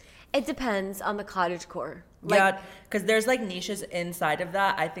that is. It depends on the cottagecore. Yeah, because there's like niches inside of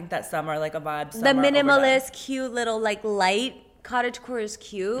that. I think that some are like a vibe. Some The are overdone. minimalist, cute little like light cottagecore is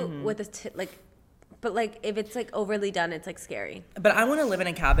cute with a but like if it's like overly done, it's like scary. But I want to live in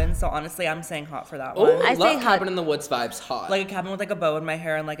a cabin, so honestly, I'm saying hot for that Oh, one. I say love hot. Cabin in the Woods vibes. Hot. Like a cabin with like a bow in my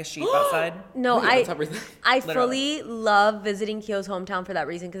hair and like a sheep outside. No, Wait, that's everything. I Literally. fully love visiting Kyo's hometown for that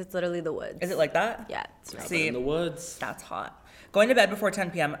reason because it's literally the woods. Is it like that? Yeah, it's Cabin See, in the Woods. that's hot. Going to bed before 10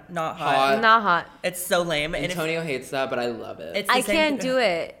 p.m. Not hot. Hot. not hot. It's so lame. And Antonio hates that, but I love it. it's the I same- can't do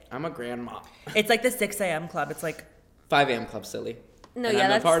it. I'm a grandma. It's like the 6 a.m. club. It's like 5 a.m. club, silly. No, and yeah, I'm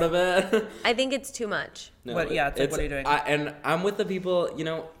that's a part of it. I think it's too much. No, What- yeah, it's like, what are you doing? And I'm with the people,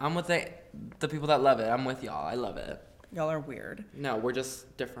 I'm with the people that love it. I'm with y'all. I love it. y'all are weird. No, we're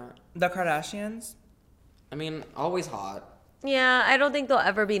just different. The Kardashians. I mean, always hot. Yeah, I don't think they'll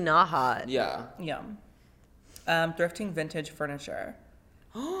ever be not hot. Yeah. Yeah. Thrifting vintage furniture.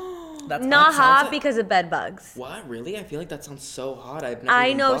 That's Not hot like- because of bed bugs. What? Really? I feel like that sounds so hot. I've never I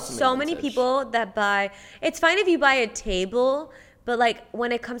even know bought something so many vintage. people that buy. It's fine if you buy a table, but like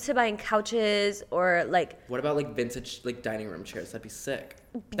when it comes to buying couches or like What about like vintage like dining room chairs? That'd be sick.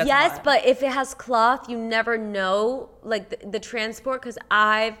 That's yes, hot. but if it has cloth, you never know like the transport because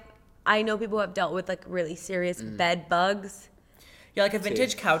I know people who have dealt with like really serious bed bugs. Yeah, like a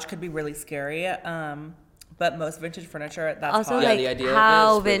vintage couch could be really scary. But most vintage furniture, that's also hot. Yeah, like the idea of it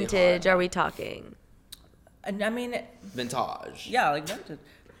how is really vintage hot. are we talking? And I mean, Vintage. yeah, like vintage.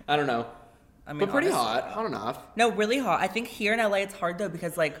 I don't know. I mean, But pretty honestly, hot enough. No, really hot. I think here in LA it's hard though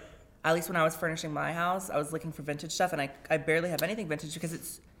because like at least when I was furnishing my house, I was looking for vintage stuff and I barely have anything vintage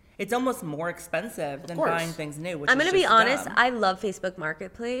because it's almost more expensive than course. buying things new. Which I'm is gonna be just honest. dumb. I love Facebook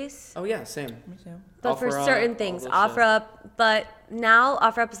Marketplace, Oh yeah, same. Me too. but for OfferUp, certain all things, that shit. OfferUp. But now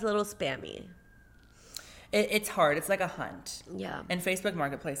OfferUp is a little spammy. It's hard. It's like a hunt. Yeah. And Facebook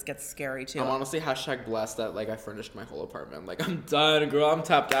Marketplace gets scary too. I'm honestly #blessed that like I furnished my whole apartment. Like I'm done, girl. I'm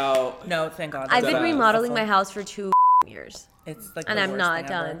tapped out. No, thank God. I've That's been bad. remodeling awful. my house for 2 years. It's like and the I'm worst not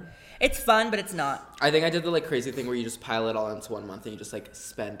thing ever. done. It's fun, but it's not. I think I did the like crazy thing where you just pile it all into 1 month and you just like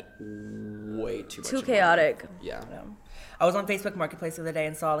spend way too much. Too money. chaotic. Yeah. Yeah. I was on Facebook Marketplace the other day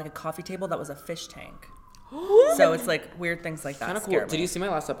and saw like a coffee table that was a fish tank. So it's like weird things like that. Kind of cool. scare Did me. you see my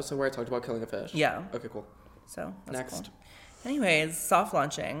last episode where I talked about killing a fish? Yeah. Okay, cool. So that's Next. cool. Anyways, soft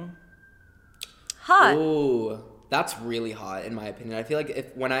launching. Hot. Ooh, that's really hot in my opinion. I feel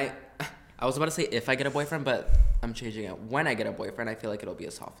like I was about to say if I get a boyfriend, but I'm changing it. When I get a boyfriend, I feel like it'll be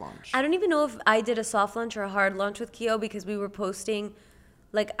a soft launch. I don't even know if I did a soft launch or a hard launch with Keo because we were posting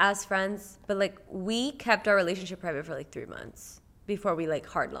like as friends, but like we kept our relationship private for like 3 months before we like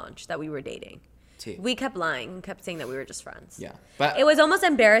hard launched that we were dating. Tea. We kept lying and kept saying that we were just friends. Yeah, but It was almost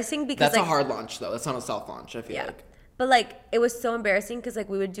embarrassing because that's like, a hard launch though. That's not a soft launch. I feel yeah. like. But like it was so embarrassing because like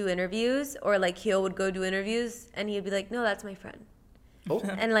we would do interviews or like Keo would go do interviews and he'd be like, "No, that's my friend," Oh,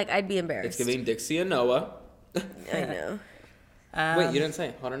 and like I'd be embarrassed. it's giving Dixie and Noah. I know. Wait, you didn't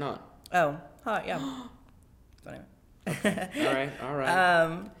say hot or not? Oh, hot, yeah. So anyway. All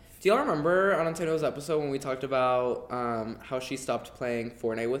right. Do y'all remember on Antonio's episode when we talked about how she stopped playing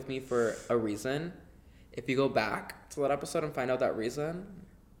Fortnite with me for a reason? If you go back to that episode and find out that reason,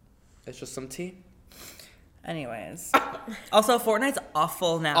 it's just some tea. Anyways. Also, Fortnite's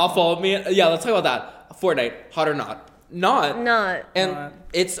awful now. Awful. Yeah, let's talk about that. Fortnite, hot or not? Not. And Not.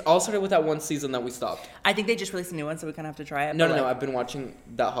 it's all started with that one season that we stopped. I think they just released a new one, so we kind of have to try it. No. but, like- I've been watching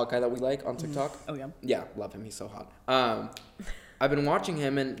that hot guy that we like on TikTok. Oh, yeah. Yeah, love him. He's so hot. I've been watching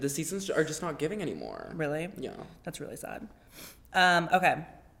him, and the seasons are just not giving anymore. Really? Yeah. That's really sad. Okay.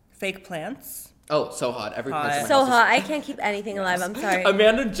 Fake plants. Oh, so hot. Every plant in my So house is hot. I can't keep anything alive. I'm sorry.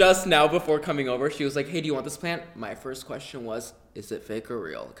 Amanda just now before coming over, she was like, "Hey, do you want this plant?" My first question was, "Is it fake or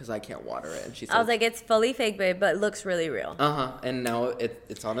real?" Because I can't water it. And she said, I was like, it's fully fake, babe, but it looks really real. And now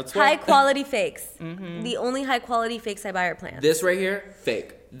it's on its way. High quality fakes. The only high quality fakes I buy are plants. This right here,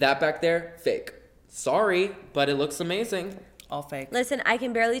 fake. That back there, fake. Sorry, but it looks amazing. All fake. Listen, I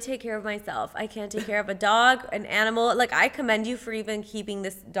can barely take care of myself. I can't take care of a dog, an animal. Like, I commend you for even keeping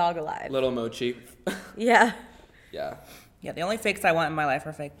this dog alive. Little mochi. Yeah. Yeah. Yeah, the only fakes I want in my life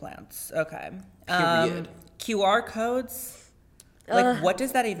are fake plants. Okay. Period. QR codes. Like, what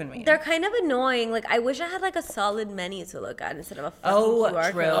does that even mean? They're kind of annoying. Like, I wish I had, like, a solid menu to look at instead of a fucking Oh,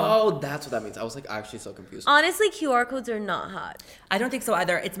 QR true. code. Oh, that's what that means. I was like actually so confused. Honestly, QR codes are not hot. I don't think so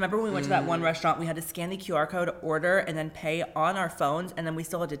either. It's remember when we went to that one restaurant, we had to scan the QR code, order, and then pay on our phones, and then we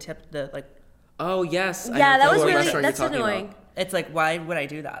still had to tip the, like, Oh, yes. I Yeah, know that was what really, restaurant you're that's talking annoying. about. it's like, why would I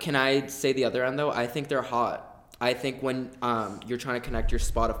do that? Can I say the other end though? I think they're hot. I think when you're trying to connect your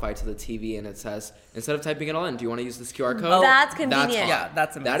Spotify to the TV and it says, instead of typing it all in, do you want to use this QR code? Oh, that's convenient. hot. Yeah,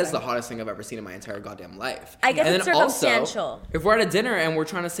 that's That is amazing. the hottest thing I've ever seen in my entire goddamn life. I guess and it's then circumstantial. Also, if we're at a dinner and we're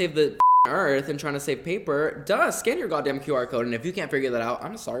trying to save the earth and trying to save paper, scan your goddamn QR code. And if you can't figure that out,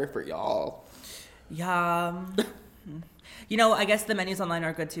 I'm sorry for y'all. Yeah. You know, I guess the menus online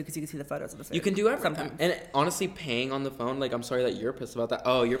are good too because you can see the photos of the food. You can do everything. Sometimes. And honestly, paying on the phone, like, I'm sorry that you're pissed about that.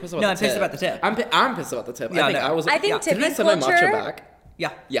 Oh, you're pissed about No, the I'm tip. pissed about the tip. I'm pissed about the tip. Yeah, I think no. I was. I think yeah. tipping Didn't I send my culture- matcha back?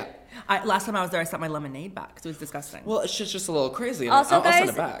 Yeah. Yeah. Last time I was there, I sent my lemonade back because it was disgusting. Well, it's just a little crazy. And Also, I'll send guys,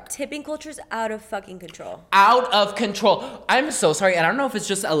 it back. tipping culture's out of fucking control. Out of control. I'm so sorry, and I don't know if it's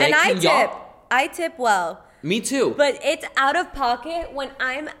just LA. And I Can tip. y'all- I tip well. Me too. But it's out of pocket when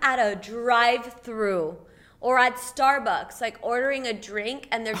I'm at a drive-through or at Starbucks, like ordering a drink,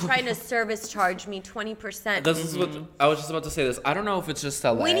 and they're trying to service charge me 20%. This is what I was just about to say. This. I don't know if it's just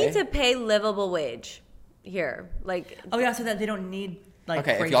LA. We need to pay livable wage here. Like, Oh yeah, so that they don't need like.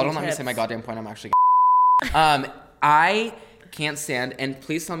 Okay, if crazy y'all don't let me tips. say my goddamn point, I'm actually. I can't stand, and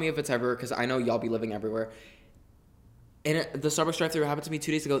please tell me if it's everywhere, because I know y'all be living everywhere. And the Starbucks drive-thru happened to me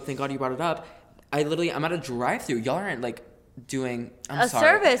 2 days ago. Thank God you brought it up. I'm at a drive-thru. Y'all aren't like doing. I'm A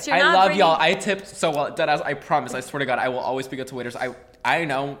sorry. service. You're I not love bringing- y'all. I tipped so well. Deadass. I promise. I swear to God, I will always be good to waiters. I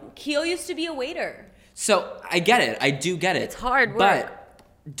know. Keo used to be a waiter. So I get it. I do get it. It's hard work.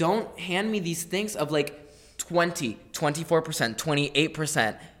 But don't hand me these things of like 20, 24%,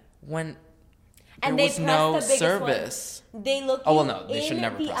 28% when and there they was press no the biggest service. One. They look Oh, you well, no, they should in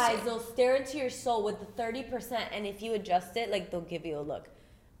never the press eyes. it. They'll stare into your soul with the 30%, and if you adjust it, like, they'll give you a look.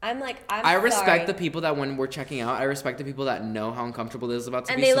 I respect the people that when we're checking out, I respect the people that know how uncomfortable it is about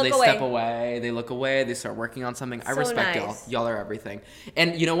to and be, so they away. step away, they look away, they start working on something. I respect nice. y'all. Y'all are everything.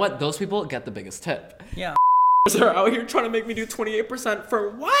 And you know what? Those people get the biggest tip. Yeah. Are out here trying to make me do 28%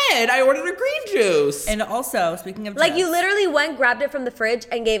 for what? I ordered a green juice. And also, speaking of like, tips, you literally went, grabbed it from the fridge,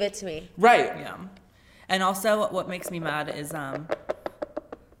 and gave it to me. Right. Yeah. And also, what makes me mad is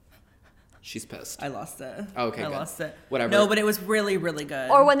She's pissed. I lost it. Oh, okay, I good. lost it. Whatever. No, but it was really, really good.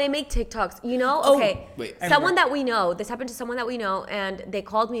 Or when they make TikToks, you know? Oh, okay. wait. Someone that we know, this happened to someone that we know, and they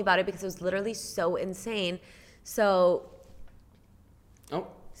called me about it because it was literally so insane. So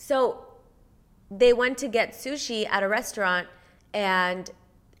they went to get sushi at a restaurant, and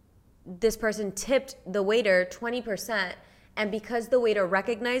this person tipped the waiter 20%. And because the waiter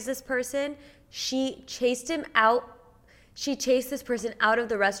recognized this person, she chased him out. She chased this person out of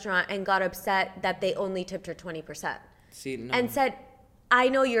the restaurant and got upset that they only tipped her 20%. See, no. And said, I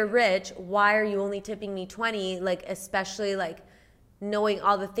know you're rich. Why are you only tipping me 20? Like, especially like knowing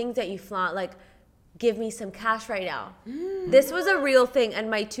all the things that you flaunt. Like, give me some cash right now. This was a real thing,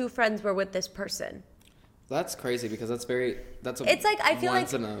 and my 2 friends were with this person. That's crazy because it's like, I feel like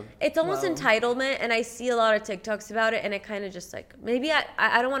it's almost entitlement, and I see a lot of TikToks about it, and it kind of just like, maybe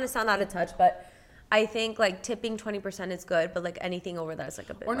I don't want to sound out of touch, but I think like tipping 20% is good, but like anything over that is like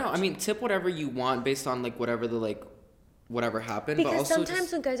a bit Or no, much. I mean, tip whatever you want based on like whatever happened. Because but also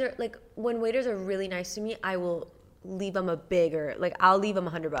sometimes when guys are like, when waiters are really nice to me, I will leave them I'll leave them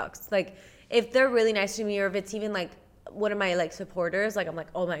 $100. Like, if they're really nice to me, or if it's even like one of my like supporters, like I'm like,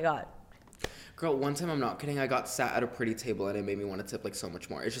 oh my God. Girl, one time, I'm not kidding, I got sat at a pretty table and it made me want to tip like so much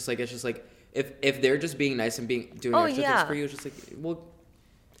more. It's just like if they're just being nice and doing extra things for you, it's just like, well,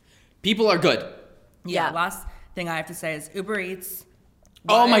 people are good. Yeah. Last thing I have to say is Uber Eats.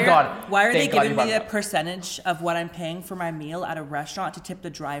 Oh my God. Why are they giving me a percentage of what I'm paying for my meal at a restaurant to tip the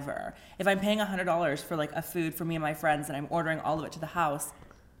driver? If I'm paying $100 for like a food for me and my friends and I'm ordering all of it to the house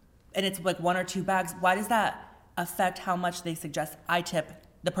and it's like 1 or 2 bags, why does that affect how much they suggest I tip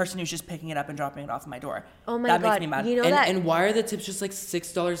the person who's just picking it up and dropping it off at my door? Oh my God. That makes me mad. You know and why are the tips just like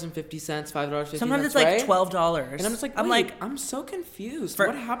 $6.50, $5.50? Sometimes it's like $12. And I'm just like, I'm so confused.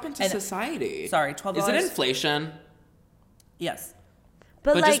 What happened to society? Sorry, $12. Is it inflation? Yes.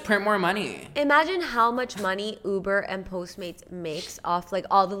 But like, just print more money. Imagine how much money Uber and Postmates makes off like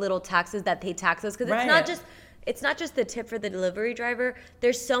all the little taxes that they tax us, because it's not just the tip for the delivery driver.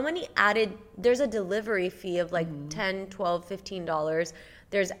 There's so many added. There's a delivery fee of like $10, $12, $15.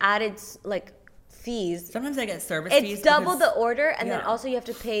 There's added like fees. Sometimes I get service fees. It's double the order, and then also you have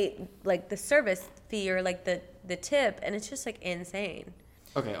to pay like the service fee or like the tip, and it's just like insane.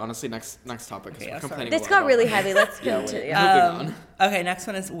 Okay, honestly, next topic. Okay, this got really heavy. Let's continue. Moving on. Okay, next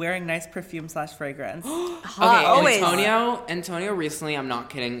one is wearing nice perfume / fragrance. Okay, always. Antonio recently, I'm not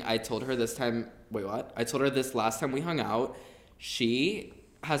kidding, I told her this time, wait, what? I told her this last time we hung out, she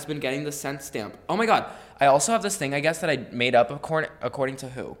has been getting the scent stamp. Oh my God. I also have this thing, I guess, that I made up according to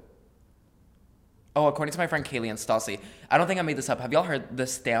who? Oh, according to my friend Kaylee and Stassi. I don't think I made this up. Have y'all heard the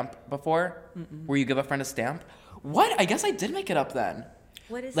stamp before? Where you give a friend a stamp? What? I guess I did make it up then.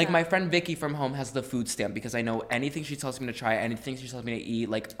 What is like that? My friend Vicky from home has the food stamp because I know anything she tells me to try, anything she tells me to eat,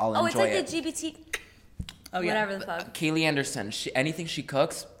 like I'll enjoy it. Oh, it's like the GBT. Oh, yeah. Whatever the fuck. Kaylee Anderson, anything she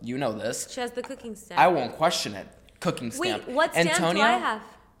cooks, you know this. She has the cooking stamp. I won't question it. Cooking stamp. Wait, what stamp do I have?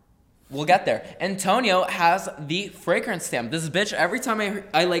 We'll get there. Antonio has the fragrance stamp. This bitch, every time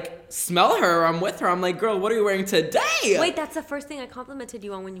I like smell her or I'm with her, I'm like, girl, what are you wearing today? Wait, that's the first thing I complimented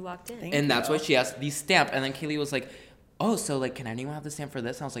you on when you walked in. And that's why she has the stamp. And then Kaylee was like, oh, so like, can anyone have the stamp for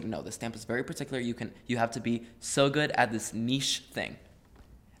this? And I was like, no, the stamp is very particular. You have to be so good at this niche thing.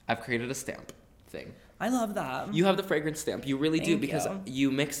 I've created a stamp thing. I love that. You have the fragrance stamp. You really do, because you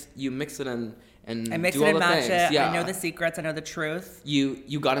mix it and I mix do it all and the match things. it. Yeah. I know the secrets. I know the truth.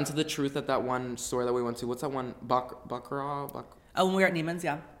 You got into the truth at that one store that we went to. What's that one? Baccarat? Oh, when we were at Neiman's,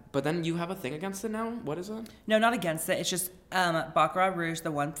 yeah. But then you have a thing against it now? What is it? No, not against it. It's just Baccarat Rouge,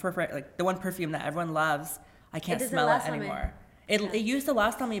 the one perfume that everyone loves. I can't smell it anymore. It used to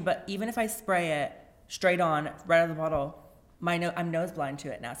last on me, but even if I spray it straight on, right out of the bottle, I'm nose blind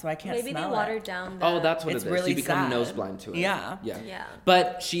to it now, so I can't smell it. Maybe they watered down Oh, that's what it is. Really you become sad. nose blind to it. Yeah.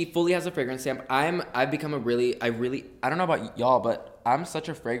 But she fully has a fragrance stamp. I've become I don't know about y'all, but I'm such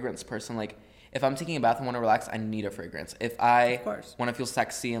a fragrance person. Like, If I'm taking a bath and want to relax, I need a fragrance. If I want to feel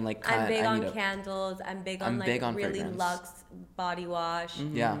sexy and like I'm big on candles. I'm big on really fragrance. luxe body wash.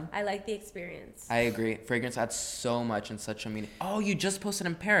 Yeah. I like the experience. I agree. Fragrance adds so much and such a meaning. Oh, you just posted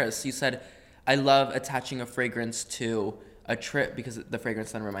in Paris. You said, I love attaching a fragrance to a trip because the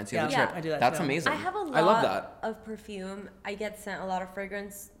fragrance then reminds you of the trip. I do that That's too. amazing. I have a lot I love that. of perfume. I get sent a lot of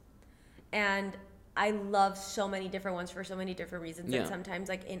fragrance, and I love so many different ones for so many different reasons. Yeah. And sometimes,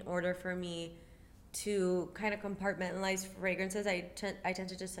 like, in order for me to kind of compartmentalize fragrances, I tend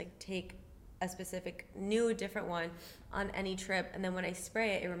to just like take a specific new different one on any trip, and then when I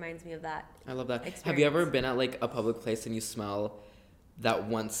spray it, it reminds me of that. I love that. Experience. Have you ever been at like a public place and you smell that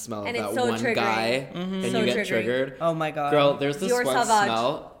one smell And of it's that so one triggering. guy and So you get triggering. triggered? Oh my God. Girl, there's this Dior one Sauvage.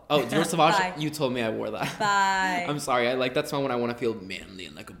 smell. Oh, Dior Sauvage. Bye. You told me I wore that. Bye. I'm sorry. I like that smell when I want to feel manly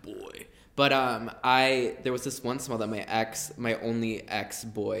and like a boy. But there was this one smell that my only ex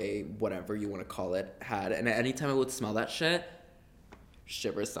boy, whatever you want to call it, had, and anytime I would smell that shit,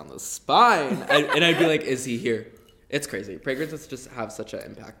 shivers down the spine, and I'd be like, "Is he here?" It's crazy. Fragrances just have such an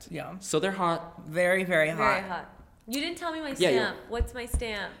impact. Yeah. So they're hot. Very, very hot. Very hot. You didn't tell me my Yeah, stamp. What's my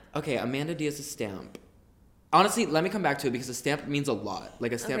stamp? Okay, Amanda Diaz's stamp. Honestly, let me come back to it because a stamp means a lot.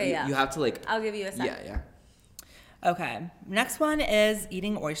 Like a stamp, Okay, yeah. you have to like. I'll give you a sec. Yeah. Okay. Next one is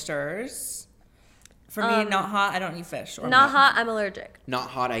eating oysters. For me, not hot. I don't eat fish. Or Not meat. hot. I'm allergic. Not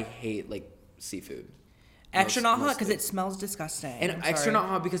hot. I hate like seafood. Extra not hot because mostly. it smells disgusting. And I'm extra sorry. not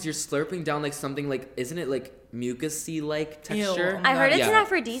hot because you're slurping down like something like, isn't it like mucusy like texture? Ew. I heard it's Yeah. an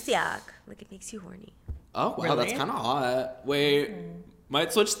aphrodisiac. Like, it makes you horny. Oh wow, Really? that's kind of hot. Wait,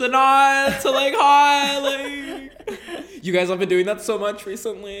 might switch the knot to like hot. Like, you guys have been doing that so much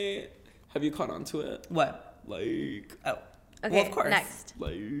recently. Have you caught on to it? What? Like, Oh. Okay, Well, of course. next.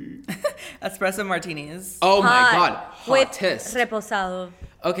 like. Espresso martinis. Oh my god, With hottest. reposado.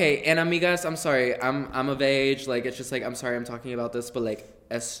 Okay, and amigas, I'm sorry, I'm of age. Like, it's just like, I'm sorry, I'm talking about this, but like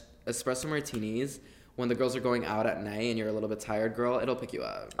espresso martinis, when the girls are going out at night and you're a little bit tired, girl, it'll pick you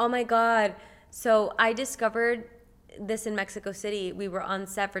up. Oh my God. So I discovered this in Mexico City. We were on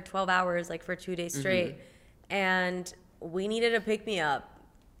set for 12 hours, like for 2 days straight. And we needed a pick me up.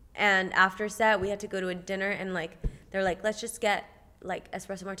 And after set, we had to go to a dinner, and like, they're like, let's just get like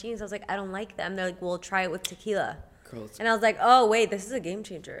espresso martinis. I was like, I don't like them. They're like, we'll try it with tequila. Girl, And I was like, oh wait, this is a game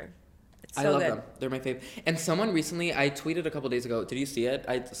changer. It's so I love good. them. They're my fave. And someone recently, I tweeted a couple days ago. Did you see it?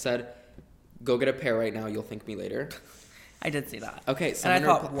 I said, "Go get a pair right now. You'll thank me later." I did see that. Okay. And I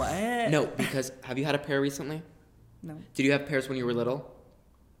someone thought, what? No, because have you had a pear recently? No. Did you have pears when you were little?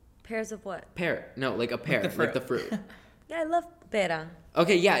 Pairs of what? Pear. No, like a pear, like the fruit. Yeah, I love pera.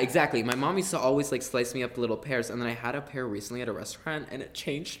 Okay, yeah, exactly. My mom used to always like slice me up the little pears, and then I had a pear recently at a restaurant, and it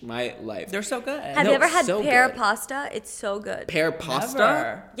changed my life. They're so good. Have No, you ever had so pear good. pasta? It's so good. Pear pasta?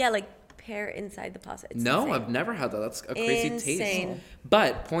 Never. Yeah, like pear inside the pasta. It's No, insane. I've never had that. That's a crazy Insane. taste.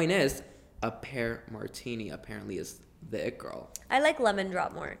 But point is, a pear martini apparently is the it girl. I like lemon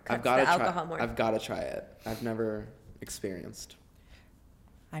drop more. Cuts I've got to the try. alcohol more. I've got to try it. I've never experienced.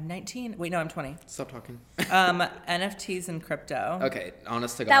 I'm 19. Wait, no, I'm 20. Stop talking. NFTs and crypto. Okay,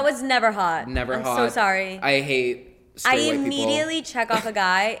 honest to God. That was never hot. never I'm hot. so sorry. I hate I straight white immediately check off a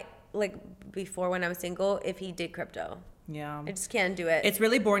guy, like before when I was single, if he did crypto. Yeah. I just can't do it. It's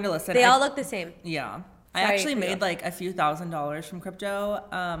really boring to listen. They all look the same. Yeah. I Sorry actually for you. made like a few $1,000s from crypto.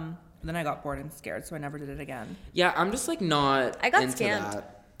 Then I got bored and scared, so I never did it again. people. Yeah, I'm just like not I got into scammed.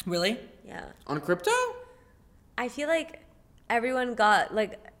 that. Really? Yeah. On crypto? I feel like everyone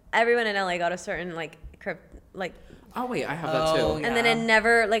in LA got a certain like Oh wait, I have that too. Oh, yeah. and then it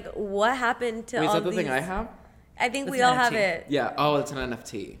never what happened to Wait, is all that the these? thing I have? I think It's we an all have NFT. it. Yeah. Oh, it's an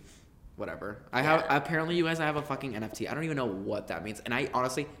NFT. Whatever. I have. Yeah. Apparently, you guys, I have a fucking NFT. I don't even know what that means, and I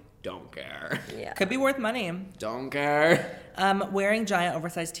honestly don't care. Yeah. Could be worth money. Don't care. Wearing giant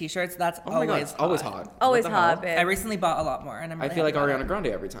oversized t-shirts, that's Oh my god, always it's always hot. Always What the hot, hell? babe. I recently bought a lot more, and I'm I really feel like happy about Ariana Grande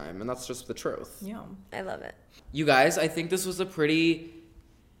every time, and that's just the truth. it. Yeah. I love it. You guys, I think this was a pretty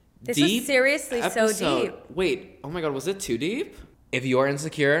This deep was seriously so episode. deep. Wait, oh my god, was it too deep? If you are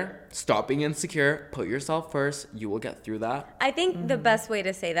insecure, stop being insecure. Put yourself first. You will get through that. I think the best way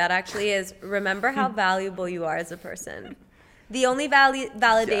to say that actually is remember how valuable you are as a person. The only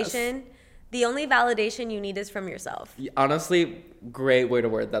validation you need is from yourself. Honestly, great way to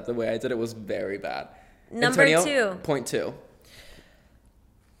word that. The way I did it was very bad. Number Antonio, 2, Point 2.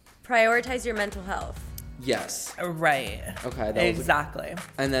 prioritize your mental health. Yes. Right. Okay. That Exactly.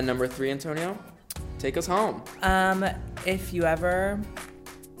 And then number 3, Antonio, take us home. If you ever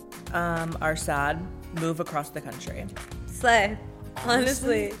are sad, move across the country. Slay.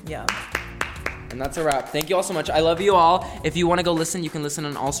 Honestly. Yeah. And that's a wrap. Thank you all so much. I love you all. If you want to go listen, you can listen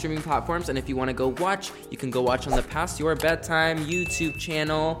on all streaming platforms. And if you want to go watch, you can go watch on the Past Your Bedtime YouTube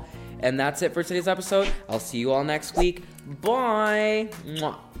channel. And that's it for today's episode. I'll see you all next week. Bye.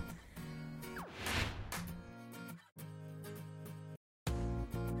 Mwah.